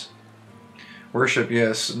Garuda, yes? Worship,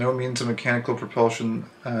 yes. No means of mechanical propulsion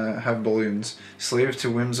have balloons. Slaves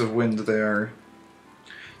to whims of wind they are.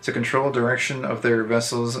 To control direction of their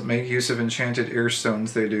vessels, make use of enchanted air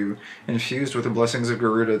stones they do. Infused with the blessings of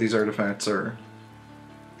Garuda, these artifacts are.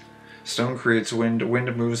 Stone creates wind,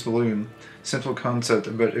 wind moves balloon. Simple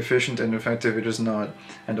concept, but efficient and effective it is not,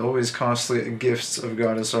 and always costly gifts of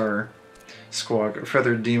goddess are. Squawk,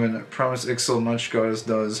 feathered demon, promise Ixal much goddess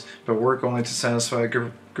does, but work only to satisfy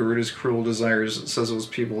Garuda's cruel desires, Sizzle's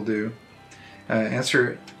people do.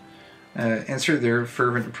 Answer their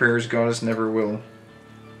fervent prayers, goddess never will.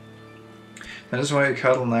 That is why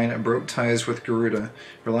Cattle 9 broke ties with Garuda.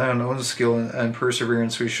 Rely on own skill and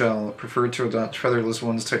perseverance we shall. Prefer to adopt Featherless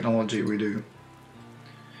One's technology we do.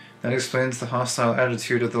 That explains the hostile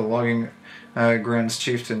attitude of the logging grounds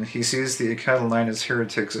chieftain. He sees the Cattle 9 as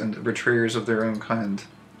heretics and betrayers of their own kind.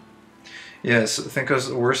 Yes, think us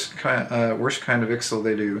worst kind of Ixal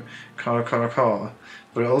they do. Caw.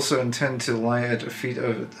 But also intend to lie at the feet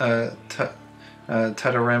of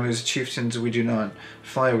Tadaramu's chieftains we do not.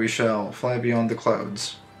 Fly we shall, fly beyond the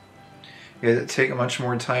clouds. Yet it take much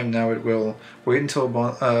more time now it will. Wait until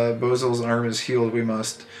Bozil's arm is healed we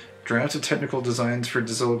must. Draft technical designs for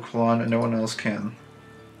Dizil Kulan and no one else can.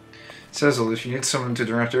 Cecil, if you need someone to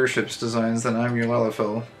draft airships designs, then I'm your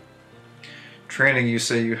Lalafell. Training you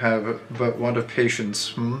say you have, but want of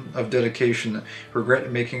patience, of dedication.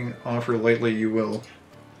 Regret making offer lightly you will.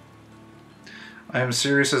 I am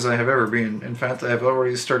serious as I have ever been. In fact, I have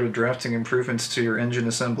already started drafting improvements to your engine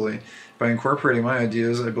assembly. By incorporating my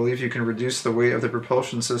ideas, I believe you can reduce the weight of the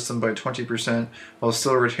propulsion system by 20% while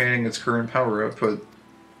still retaining its current power output.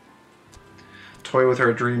 Toy with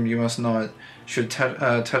our dream you must not. Should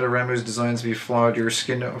Tadaramu's designs be flawed, your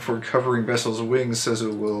skin for covering vessels' wings,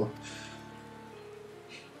 Sezu will.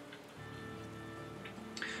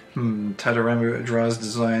 Tadaramu draws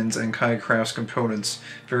designs and Kai crafts components.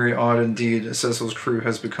 Very odd indeed, Cecil's crew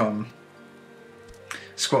has become.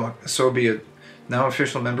 Squawk, so be it. Now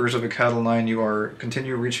official members of a Cattle 9 you are.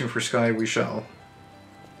 Continue reaching for sky we shall.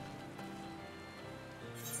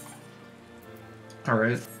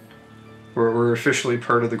 Alright. We're officially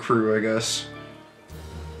part of the crew, I guess.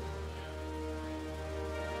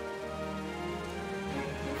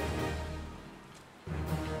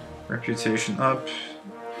 Reputation up.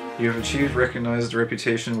 You have achieved recognized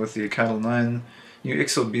reputation with the Cattle 9. New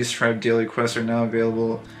Ixal Beast Tribe daily quests are now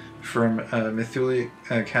available from Mithuli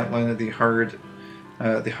Catline, the hard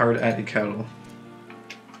Atti cattle.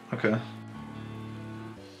 Okay.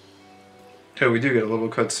 Oh, we do get a little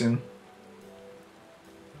cutscene.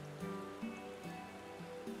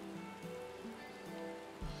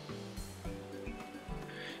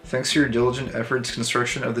 Thanks to your diligent efforts,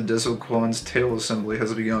 construction of the Dizil Kwan's tail assembly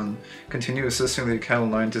has begun. Continue assisting the Cattle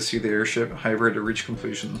 9 to see the airship hybrid reach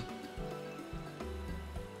completion.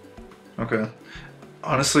 Okay.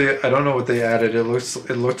 Honestly, I don't know what they added. It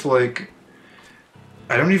looked like...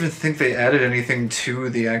 I don't even think they added anything to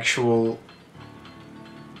the actual...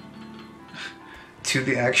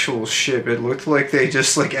 ship. It looked like they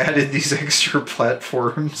just like added these extra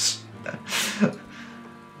platforms.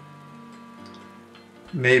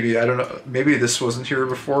 Maybe, I don't know, maybe this wasn't here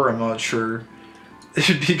before, I'm not sure.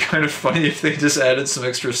 It'd be kind of funny if they just added some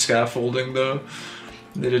extra scaffolding though.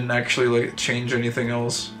 They didn't actually like change anything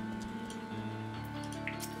else.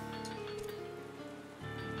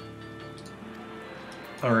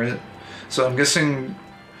 Alright, so I'm guessing...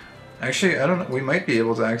 Actually, I don't know, we might be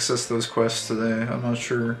able to access those quests today, I'm not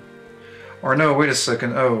sure. Or no, wait a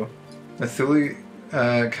second, oh. Mithuli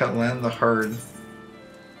Catlan the Hard.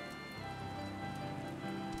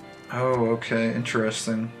 Oh, okay,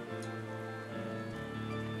 interesting.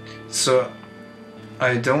 So,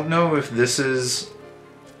 I don't know if this is...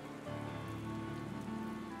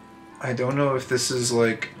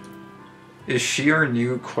 like... Is she our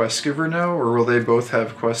new quest giver now, or will they both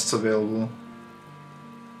have quests available?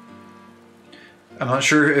 I'm not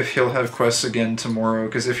sure if he'll have quests again tomorrow,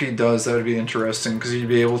 because if he does, that would be interesting, because you'd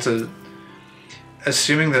be able to...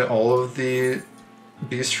 Assuming that all of the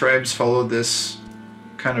beast tribes follow this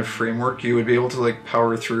kind of framework, you would be able to like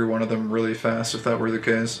power through one of them really fast if that were the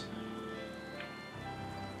case.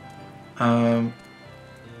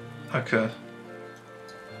 Okay.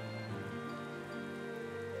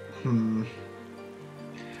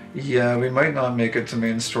 Yeah, we might not make it to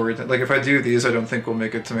main story. Like, if I do these, I don't think we'll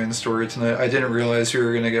make it to main story tonight. I didn't realize we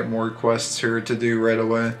were gonna get more quests here to do right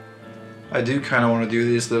away. I do kind of want to do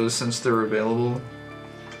these though since they're available.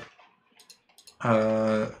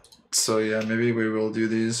 So yeah, maybe we will do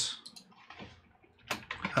these.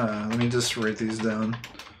 Let me just write these down.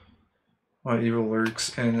 What evil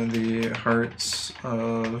lurks in the hearts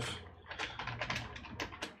of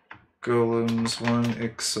golems? One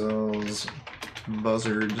excels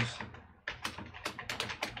buzzard.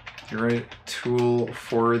 The right tool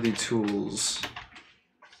for the tools.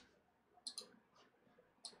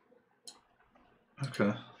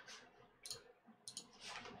 Okay.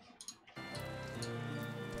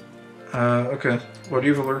 Okay. What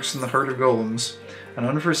evil lurks in the heart of golems? An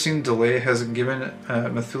unforeseen delay has given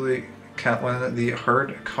Mathuli Catlin the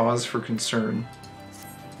hard cause for concern.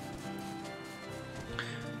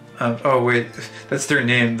 Oh wait, that's their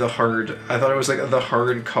name, the hard. I thought it was like the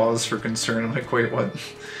hard cause for concern. I'm like, wait, what?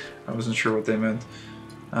 I wasn't sure what they meant.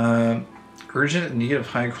 Urgent need of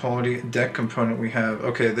high quality deck component we have.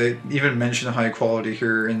 Okay, they even mention high quality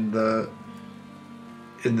here in the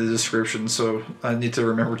description, so I need to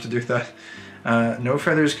remember to do that. No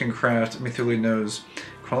feathers can craft, Mithuli knows.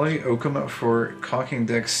 Quality oakum for caulking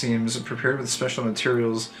deck seams prepared with special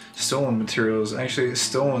materials, stolen materials. Actually,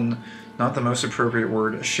 stolen, not the most appropriate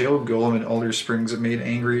word. Shale golem in Alder Springs, made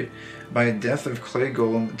angry by a death of clay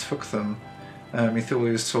golem, took them.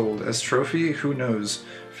 Mithuli is told. As trophy, who knows?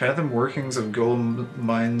 Fathom workings of golem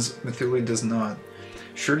mines, Mithuli does not.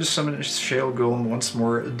 Sure to summon shale golem once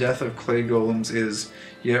more, death of clay golems is,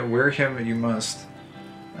 yet wear him you must.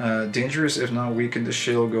 Dangerous if not weakened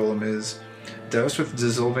shale golem is. Doused with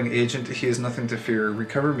dissolving agent, he has nothing to fear.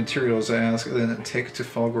 Recover materials, I ask, then take to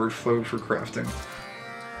Falgord Float for crafting.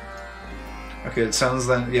 Okay, it sounds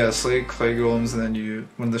then, yeah, slay clay golems, and then you,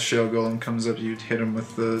 when the shale golem comes up, you hit him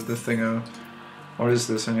with the thingo. What is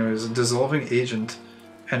this anyways? Dissolving agent.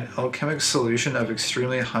 An alchemic solution of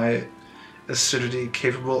extremely high acidity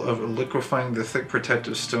capable of liquefying the thick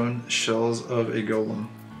protective stone shells of a golem.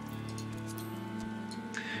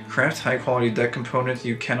 Craft high quality deck component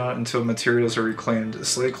you cannot until materials are reclaimed.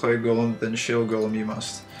 Slay clay golem, then shale golem you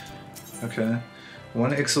must. Okay.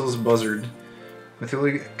 One Ixil's buzzard.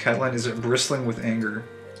 Mathili Catline is bristling with anger.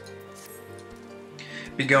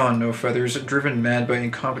 Begone, no feathers. Driven mad by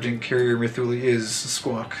incompetent carrier Mithuli is.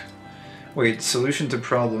 Squawk. Wait, solution to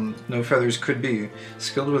problem. No feathers could be.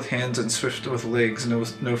 Skilled with hands and swift with legs, no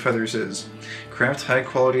feathers is. Craft high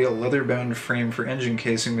quality leather bound frame for engine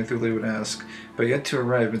casing, Mithuli would ask, but yet to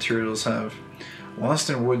arrive materials have. Lost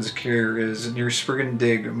in woods carrier is near Spriggan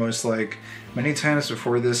Dig, most like. Many times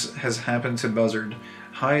before this has happened to Buzzard.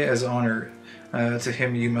 High as honor. To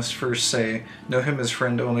him you must first say, know him as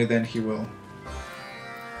friend, only then he will.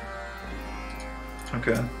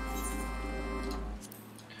 Okay.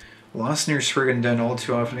 Lost near Spriggan Den, all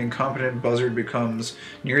too often incompetent Buzzard becomes.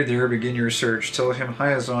 Near there, begin your search. Tell him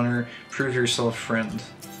high as honor, prove yourself friend.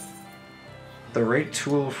 The right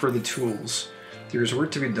tool for the tools. There is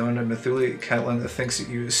work to be done, and Mithuli Catlin thinks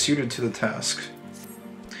you suited to the task.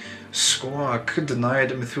 Squawk.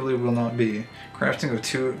 Denied, Mithuli will not be. Crafting of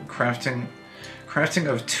two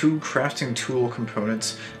crafting tool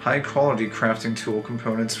components, high quality crafting tool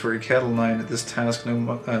components for a cattle 9. This task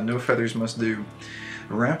no feathers must do.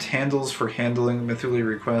 Wrapped handles for handling, Mithuli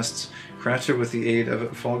requests, crafted with the aid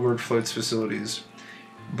of Falgord Float's facilities.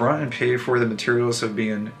 Brought and paid for the materials have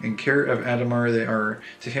been. In care of Adamar they are.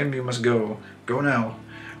 To him you must go. Go now.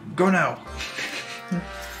 Go now!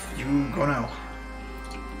 You go now.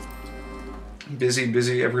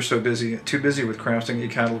 Busy, ever so busy. Too busy with crafting, ye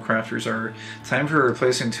cattle crafters are. Time for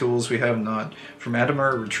replacing tools we have not. From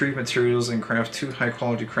Adamar, retrieve materials and craft 2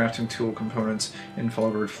 high-quality crafting tool components in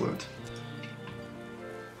Falgord Float.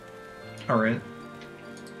 Alright.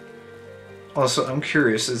 Also, I'm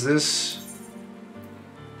curious, is this...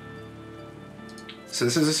 So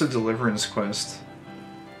this is just a deliverance quest.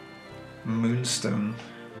 Moonstone.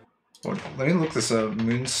 What? Let me look this up.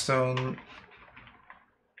 Moonstone...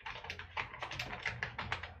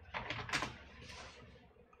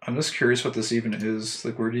 I'm just curious what this even is.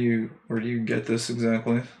 Like, where do you get this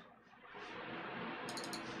exactly?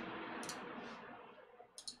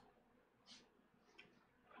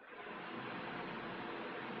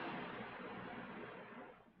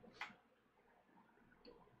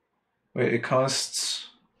 Wait, it costs...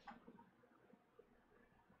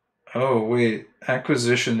 Oh, wait.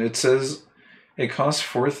 Acquisition. It says it costs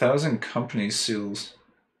 4,000 company seals.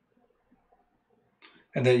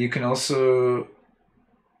 And that you can also...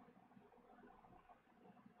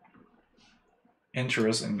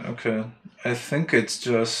 Interesting. Okay. I think it's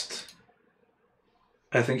just...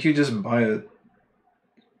 I think you just buy it.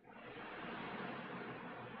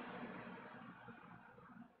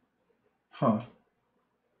 Huh.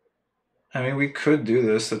 I mean, we could do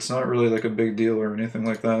this. It's not really like a big deal or anything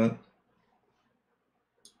like that.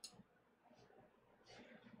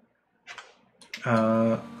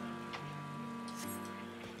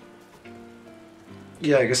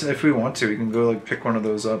 Yeah, I guess if we want to, we can go like pick one of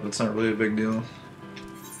those up. It's not really a big deal.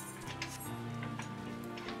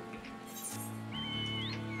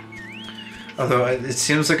 Although it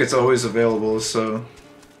seems like it's always available, so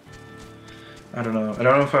I don't know. I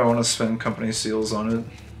don't know if I want to spend company seals on it.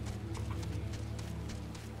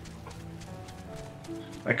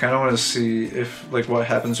 I kind of want to see if like what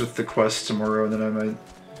happens with the quest tomorrow, and then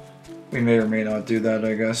we may or may not do that,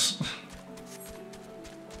 I guess.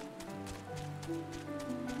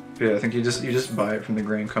 Yeah, I think you just buy it from the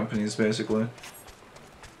grain companies basically.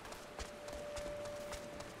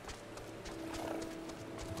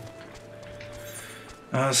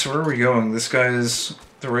 So where are we going? This guy is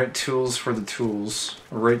the right tools for the tools.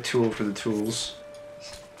 Or right tool for the tools.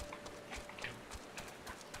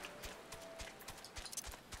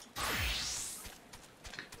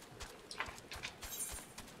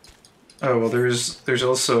 Oh well, there's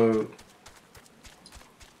also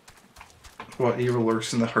what evil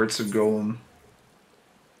lurks in the hearts of Golem.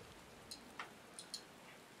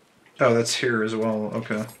 Oh, that's here as well.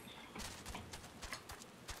 Okay.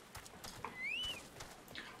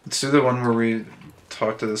 Let's do the one where we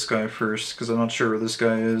talk to this guy first, because I'm not sure where this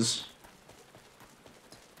guy is.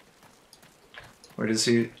 Wait, is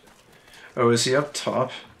he... Oh, is he up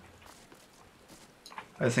top?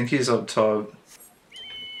 I think he's up top.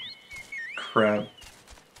 Crap.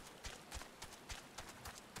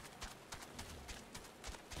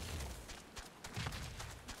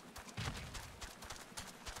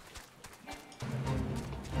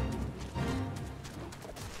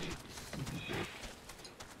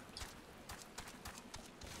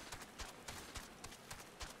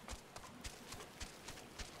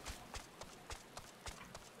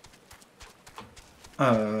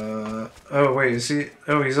 Oh wait, is he...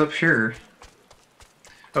 Oh, he's up here.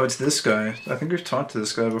 Oh, it's this guy. I think we've talked to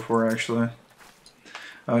this guy before, actually.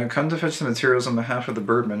 Come to fetch the materials on behalf of the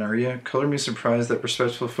Birdmen, are you? Color me surprised that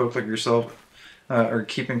respectful folk like yourself are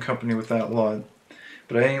keeping company with that lot.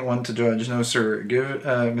 But I ain't one to judge, no sir. Give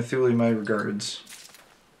Mithuli my regards.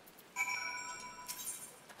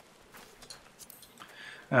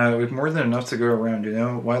 We've more than enough to go around, you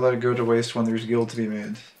know? Why let it go to waste when there's guild to be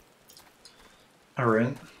made?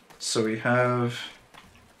 Alright, so we have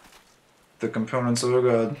the components. Oh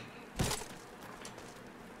god.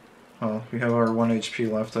 Well, we have our 1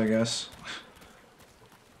 HP left, I guess.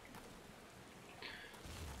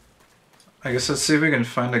 I guess let's see if we can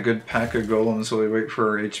find a good pack of golems while we wait for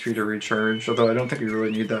our HP to recharge. Although I don't think we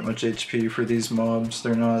really need that much HP for these mobs.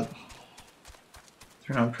 They're not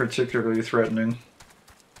particularly threatening.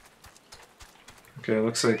 Okay,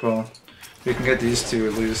 looks like, well, we can get these two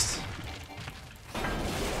at least.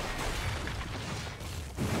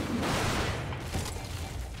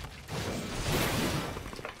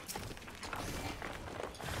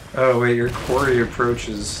 Oh wait, your quarry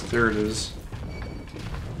approaches. There it is.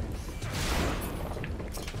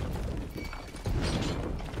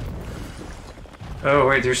 Oh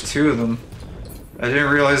wait, there's two of them. I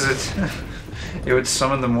didn't realize it. It would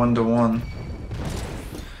summon them one to one.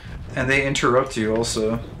 And they interrupt you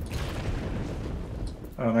also.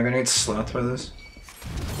 Oh, am I gonna get slapped by this?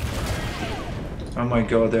 Oh my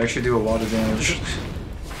god, they actually do a lot of damage.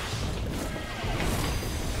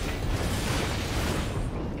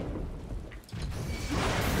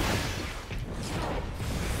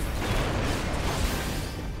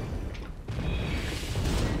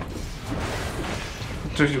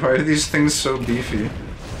 Dude, why are these things so beefy?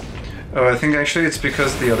 Oh, I think actually it's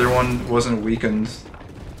because the other one wasn't weakened.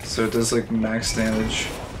 So it does like max damage.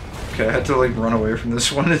 Okay, I had to like run away from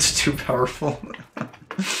this one, it's too powerful.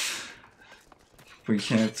 we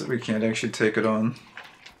can't actually take it on.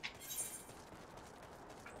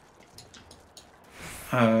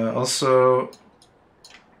 Also...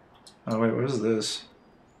 Oh wait, what is this?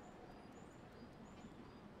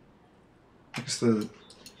 I guess the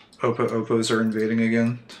Oppos are invading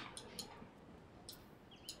again.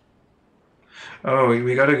 Oh,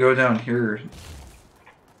 we gotta go down here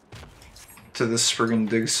to this friggin'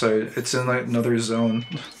 dig site. It's in like another zone.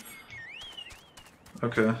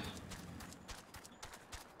 Okay.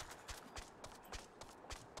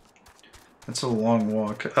 That's a long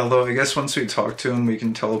walk. Although I guess once we talk to him we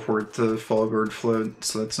can teleport to Fallbird Float,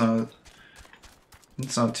 so it's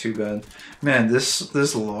not too bad. Man,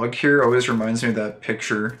 this log here always reminds me of that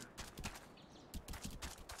picture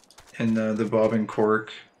in the Bob and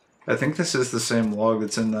Cork. I think this is the same log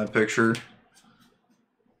that's in that picture.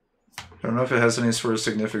 I don't know if it has any sort of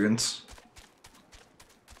significance.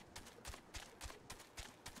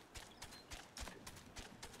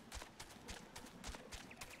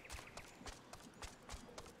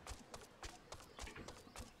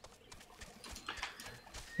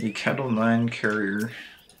 A Kettle 9 carrier.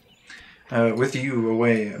 With you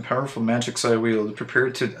away, powerful magics I wield,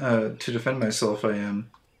 prepared to defend myself I am.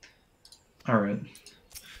 Alright.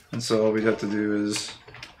 And so all we have to do is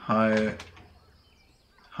high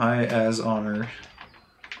as honor.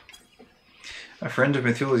 A friend of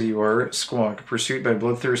Mithila you are, Squawk. Pursued by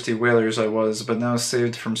bloodthirsty whalers I was, but now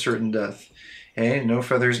saved from certain death. Eh? No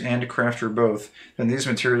feathers and crafter both. Then these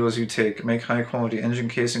materials you take. Make high-quality engine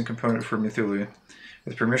casing component for Mithila.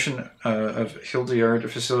 With permission of Hildeyard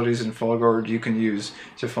facilities in Fallgard you can use.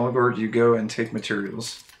 To Fallgard you go and take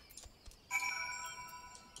materials.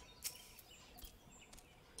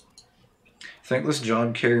 Thankless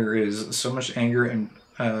job carrier is. So much anger and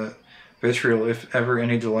vitriol, if ever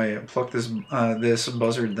any delay. Pluck this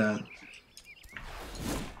buzzard that.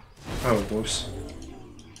 Oh, whoops.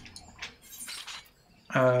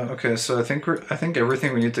 Okay, so I think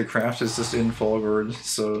everything we need to craft is just in Fallgard,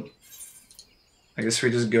 so I guess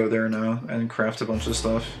we just go there now and craft a bunch of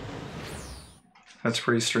stuff. That's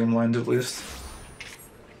pretty streamlined at least.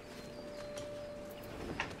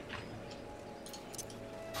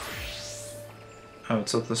 Oh,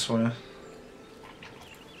 it's up this way.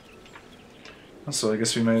 So I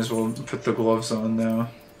guess we may as well put the gloves on now,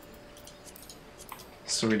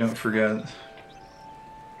 so we don't forget.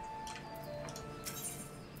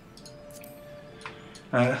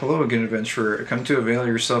 Hello again, adventurer. Come to avail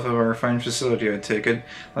yourself of our fine facility, I take it.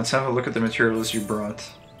 Let's have a look at the materials you brought.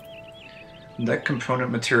 Deck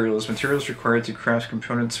component materials. Materials required to craft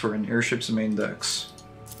components for an airship's main decks.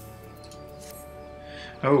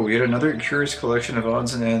 Oh, yet another curious collection of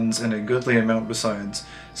odds and ends, and a goodly amount besides.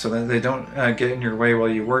 So that they don't get in your way while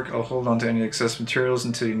you work, I'll hold on to any excess materials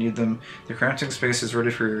until you need them. The crafting space is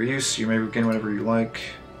ready for your use. You may begin whenever you like.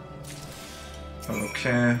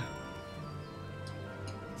 Okay.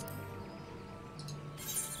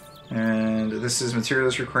 And this is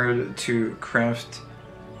materials required to craft...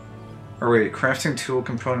 Or wait, crafting tool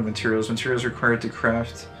component materials. Materials required to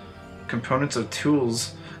craft components of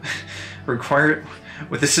tools. Required...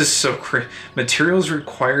 Well, this is so crazy. Materials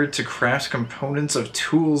required to craft components of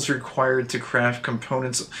tools required to craft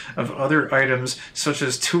components of other items, such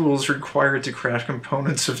as tools required to craft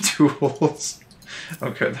components of tools.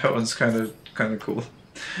 Okay, that one's kind of cool.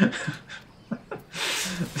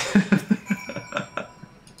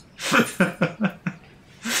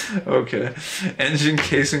 Okay. Engine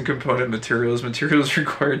casing component materials. Materials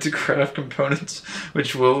required to craft components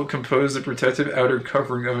which will compose the protective outer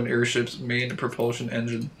covering of an airship's main propulsion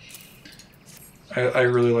engine. I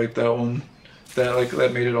really like that one.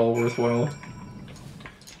 That made it all worthwhile.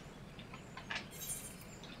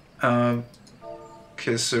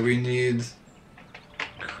 Okay, so we need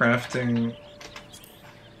crafting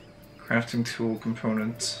tool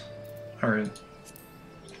components. Alright.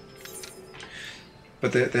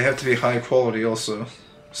 But they have to be high quality also,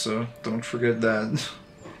 so don't forget that.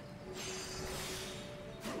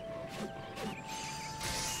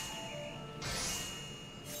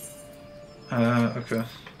 Okay.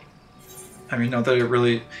 I mean, not that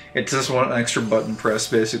it just want an extra button press,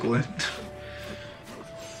 basically.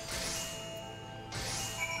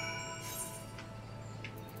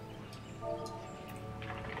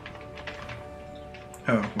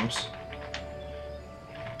 Oh, whoops.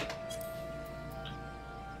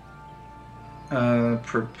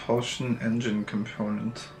 Propulsion engine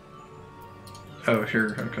component. Oh,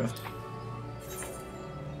 here, okay.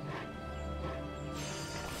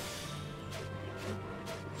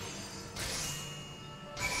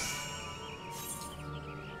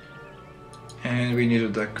 And we need a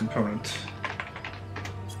deck component.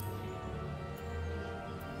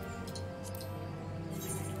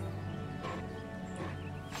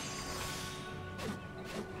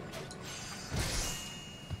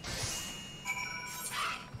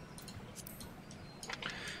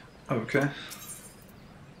 Okay.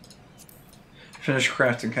 Finish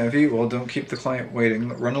crafting, have you? Well, don't keep the client waiting.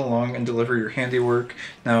 Run along and deliver your handiwork.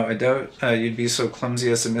 Now, I doubt you'd be so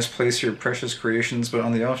clumsy as to misplace your precious creations, but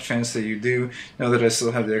on the off chance that you do, know that I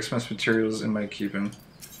still have the excess materials in my keeping.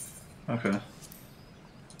 Okay.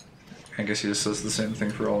 I guess he just says the same thing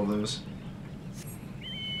for all of those.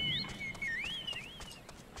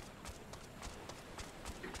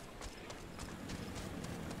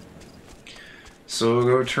 So we'll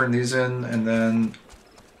go turn these in, and then,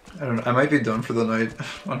 I don't know, I might be done for the night,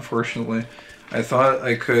 unfortunately. I thought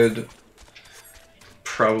I could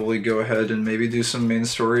probably go ahead and maybe do some main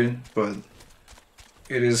story, but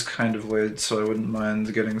it is kind of late, so I wouldn't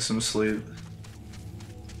mind getting some sleep.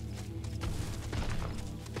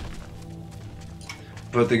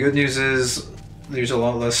 But the good news is, there's a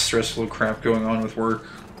lot less stressful crap going on with work,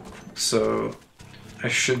 so I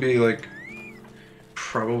should be, like,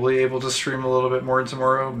 probably able to stream a little bit more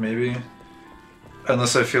tomorrow, maybe.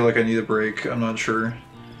 Unless I feel like I need a break, I'm not sure.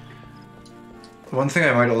 One thing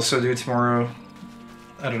I might also do tomorrow,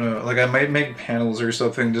 I don't know, like I might make panels or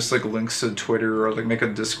something, just like links to Twitter, or like make a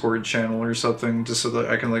Discord channel or something, just so that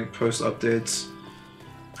I can like post updates.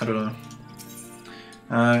 I don't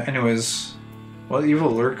know. Anyways, what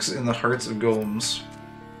evil lurks in the hearts of golems?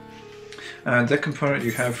 That component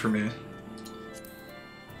you have for me.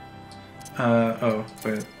 Oh,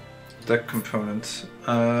 wait. Deck component.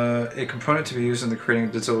 A component to be used in the creating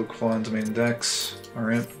of Digital Klon's main decks.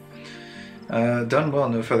 Alright. Done well,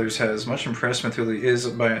 No Feathers has. Much impressed Mithuli is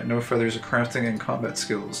by No Feathers' crafting and combat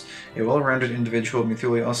skills. A well-rounded individual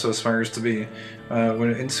Mithuli also aspires to be. When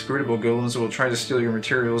inscrutable golems will try to steal your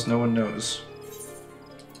materials, no one knows.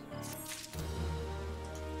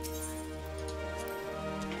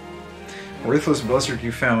 Worthless buzzard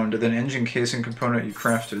you found, then engine casing component you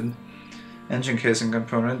crafted. Engine casing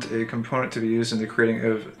component, a component to be used in the creating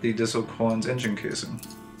of the Digital Klon's engine casing.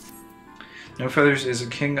 No Feathers is a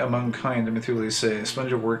king among kind, Mithuli say.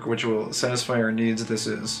 Splendid work which will satisfy our needs, this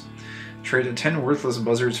is. Trade 10 worthless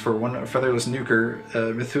buzzards for 1 featherless nuker,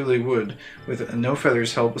 Mithuli would. With No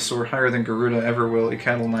Feathers' help, soar higher than Garuda ever will, a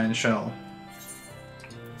cattle 9 shall.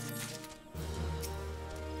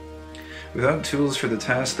 Without tools for the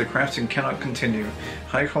task, the crafting cannot continue.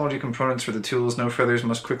 High-quality components for the tools No Feathers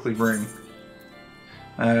must quickly bring.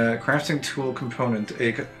 Crafting tool component.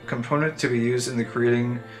 A component to be used in the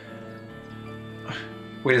creating...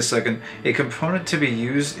 Wait a second. A component to be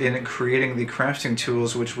used in creating the crafting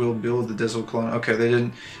tools which will build the Digital Klon.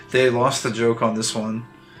 Okay, they lost the joke on this one.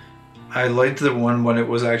 I liked the one when it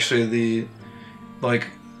was actually the... like...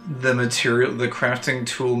 the material, the crafting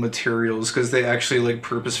tool materials, because they actually like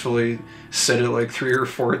purposefully said it like 3 or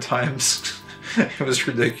 4 times. It was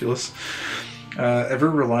ridiculous. Ever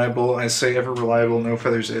reliable, I say ever reliable, No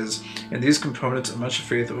Feathers is. In these components, much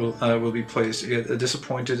faith will be placed, yet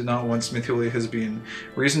disappointed not once Mithuli has been.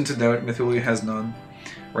 Reason to doubt, Mithuli has none.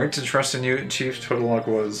 Right to trust in you, Chief Totalock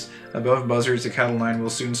was. Above buzzards, the cattle 9 will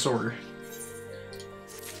soon soar.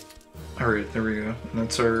 Alright, there we go. And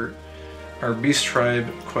that's our Beast Tribe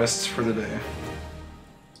quests for the day.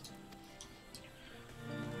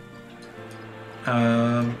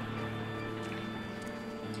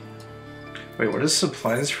 Wait, what is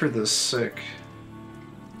supplies for the sick?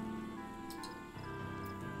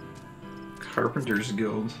 Carpenter's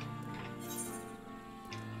Guild.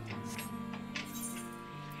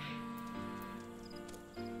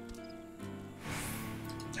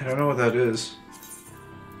 I don't know what that is.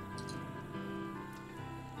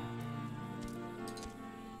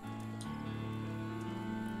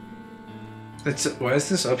 Why is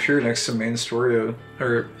this up here next to main scenario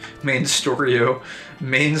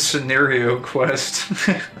quest?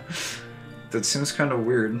 That seems kind of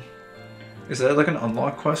weird. Is that like an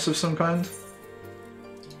unlock quest of some kind?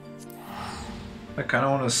 I kind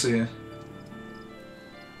of want to see.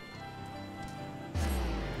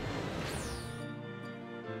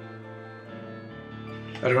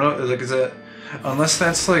 I don't know, like, is that... Unless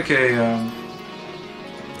that's like a,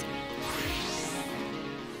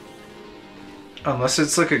 unless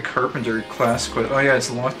it's like a carpenter class quest. Oh yeah, it's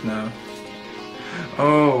locked now.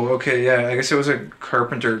 Oh, okay, yeah, I guess it was a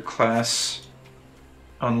carpenter class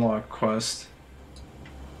unlock quest.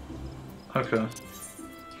 Okay.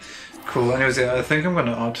 Cool, anyways, yeah, I think I'm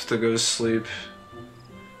gonna opt to go sleep.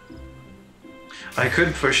 I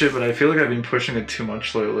could push it, but I feel like I've been pushing it too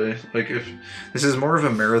much lately. Like, if this is more of a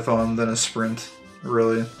marathon than a sprint,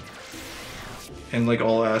 really. In like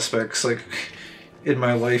all aspects, like in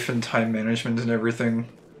my life and time management and everything.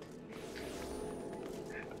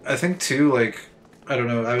 I think too, like, I don't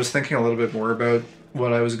know, I was thinking a little bit more about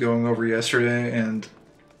what I was going over yesterday, and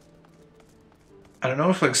I don't know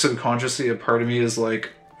if like subconsciously a part of me is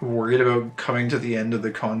like worried about coming to the end of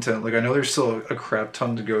the content. Like, I know there's still a crap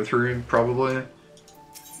ton to go through, probably.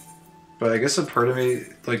 But I guess a part of me,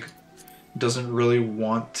 like, doesn't really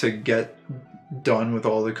want to get done with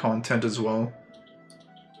all the content as well.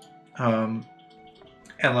 And,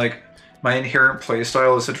 like, my inherent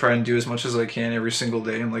playstyle is to try and do as much as I can every single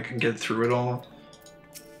day and, like, get through it all.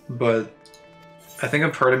 But I think a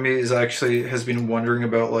part of me is actually has been wondering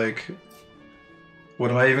about, like,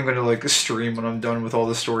 what am I even going to, like, stream when I'm done with all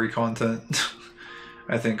the story content?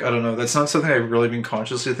 I think, I don't know. That's not something I've really been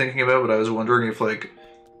consciously thinking about, but I was wondering if, like,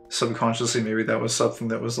 subconsciously maybe that was something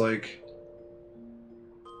that was, like,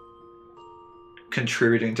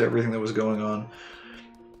 contributing to everything that was going on.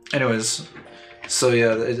 Anyways, so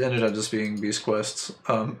yeah, it ended up just being Beast Quests.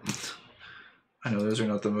 I know those are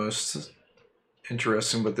not the most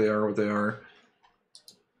interesting, but they are what they are.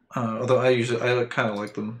 Although I kind of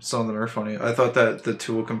like them. Some of them are funny. I thought that the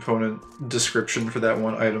tool component description for that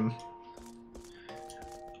one item,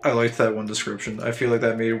 I liked that one description. I feel like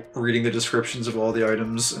that made reading the descriptions of all the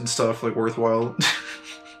items and stuff like worthwhile.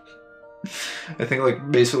 I think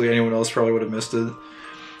like basically anyone else probably would have missed it.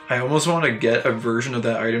 I almost want to get a version of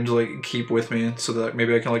that item to like keep with me so that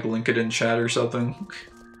maybe I can like link it in chat or something.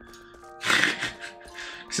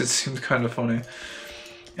 Because it seemed kind of funny.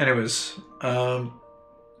 Anyways, yeah,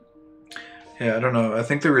 I don't know. I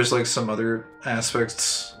think there was like some other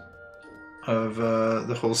aspects of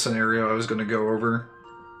the whole scenario I was going to go over.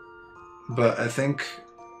 But I think,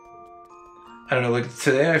 I don't know, like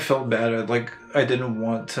today I felt bad. I didn't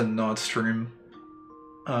want to not stream.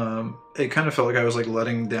 It kind of felt like I was like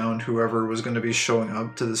letting down whoever was going to be showing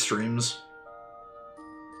up to the streams.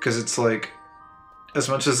 Because it's like, as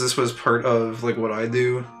much as this was part of like what I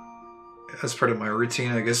do, as part of my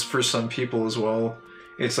routine, I guess for some people as well,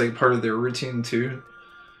 it's like part of their routine too.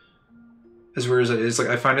 As weird as it is, like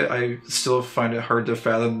I still find it hard to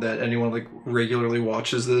fathom that anyone like regularly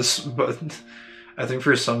watches this, but I think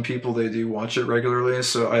for some people they do watch it regularly,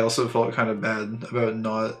 so I also felt kind of bad about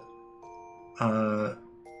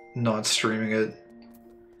not streaming it.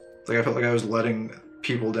 Like I felt like I was letting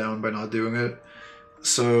people down by not doing it.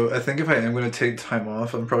 So I think if I am going to take time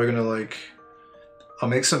off, I'm probably going to like, I'll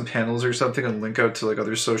make some panels or something and link out to like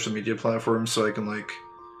other social media platforms so I can like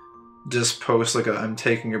just post like a I'm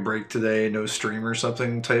taking a break today, no stream or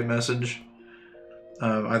something type message.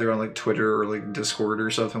 Either on like Twitter or like Discord or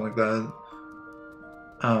something like that.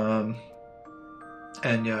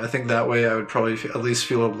 And yeah, I think that way I would probably at least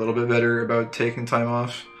feel a little bit better about taking time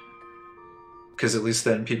off. Because at least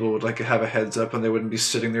then people would like have a heads up and they wouldn't be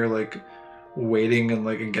sitting there like waiting and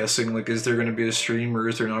like guessing like is there going to be a stream or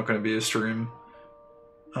is there not going to be a stream.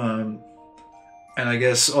 And I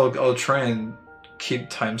guess I'll try and keep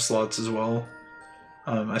time slots as well.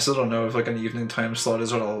 I still don't know if like an evening time slot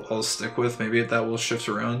is what I'll stick with. Maybe that will shift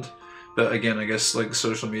around. But again, I guess like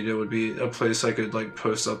social media would be a place I could like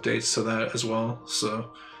post updates to that as well.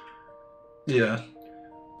 So yeah,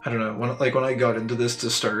 I don't know. When I got into this to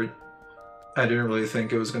start, I didn't really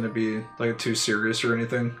think it was going to be like too serious or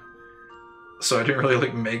anything. So I didn't really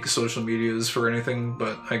like make social medias for anything,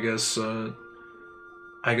 but I guess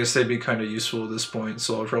they'd be kind of useful at this point,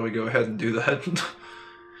 so I'll probably go ahead and do that.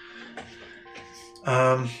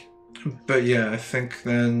 But yeah, I think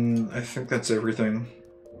that's everything.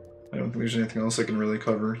 I don't think there's anything else I can really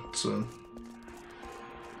cover, so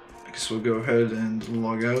I guess we'll go ahead and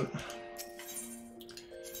log out.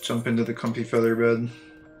 Jump into the comfy feather bed.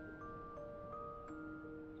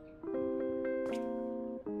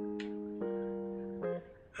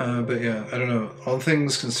 But yeah, I don't know. All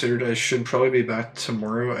things considered, I should probably be back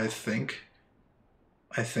tomorrow, I think.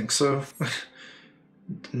 I think so.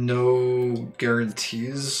 No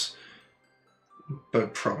guarantees,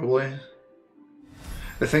 but probably.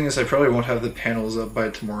 The thing is, I probably won't have the panels up by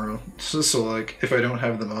tomorrow. So like, if I don't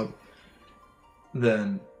have them up,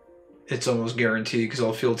 then it's almost guaranteed because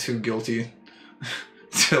I'll feel too guilty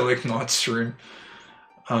to like not stream.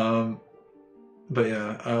 But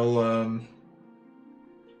yeah,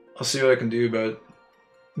 I'll see what I can do about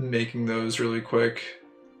making those really quick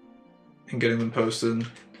and getting them posted.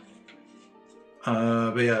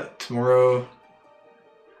 But yeah, tomorrow,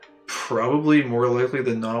 probably more likely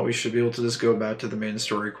than not, we should be able to just go back to the main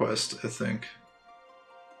story quest, I think.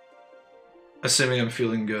 Assuming I'm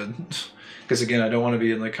feeling good. Because again, I don't want to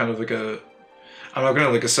be in like kind of like a... I'm not going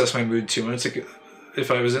to like assess my mood too much. Like, if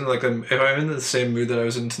I'm in the same mood that I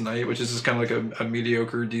was in tonight, which is just kind of like a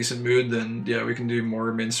mediocre, decent mood, then yeah, we can do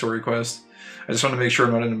more main story quest. I just want to make sure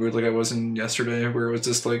I'm not in a mood like I was in yesterday, where it was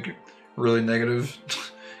just like really negative,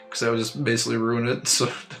 because that would just basically ruin it. So,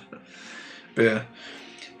 but yeah.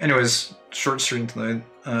 Anyways, short stream tonight.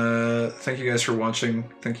 Thank you guys for watching.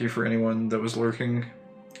 Thank you for anyone that was lurking.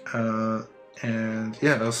 And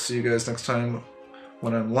yeah, I'll see you guys next time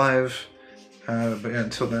when I'm live. But yeah,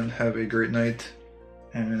 until then, have a great night.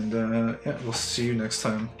 And yeah, we'll see you next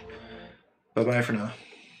time. Bye-bye for now.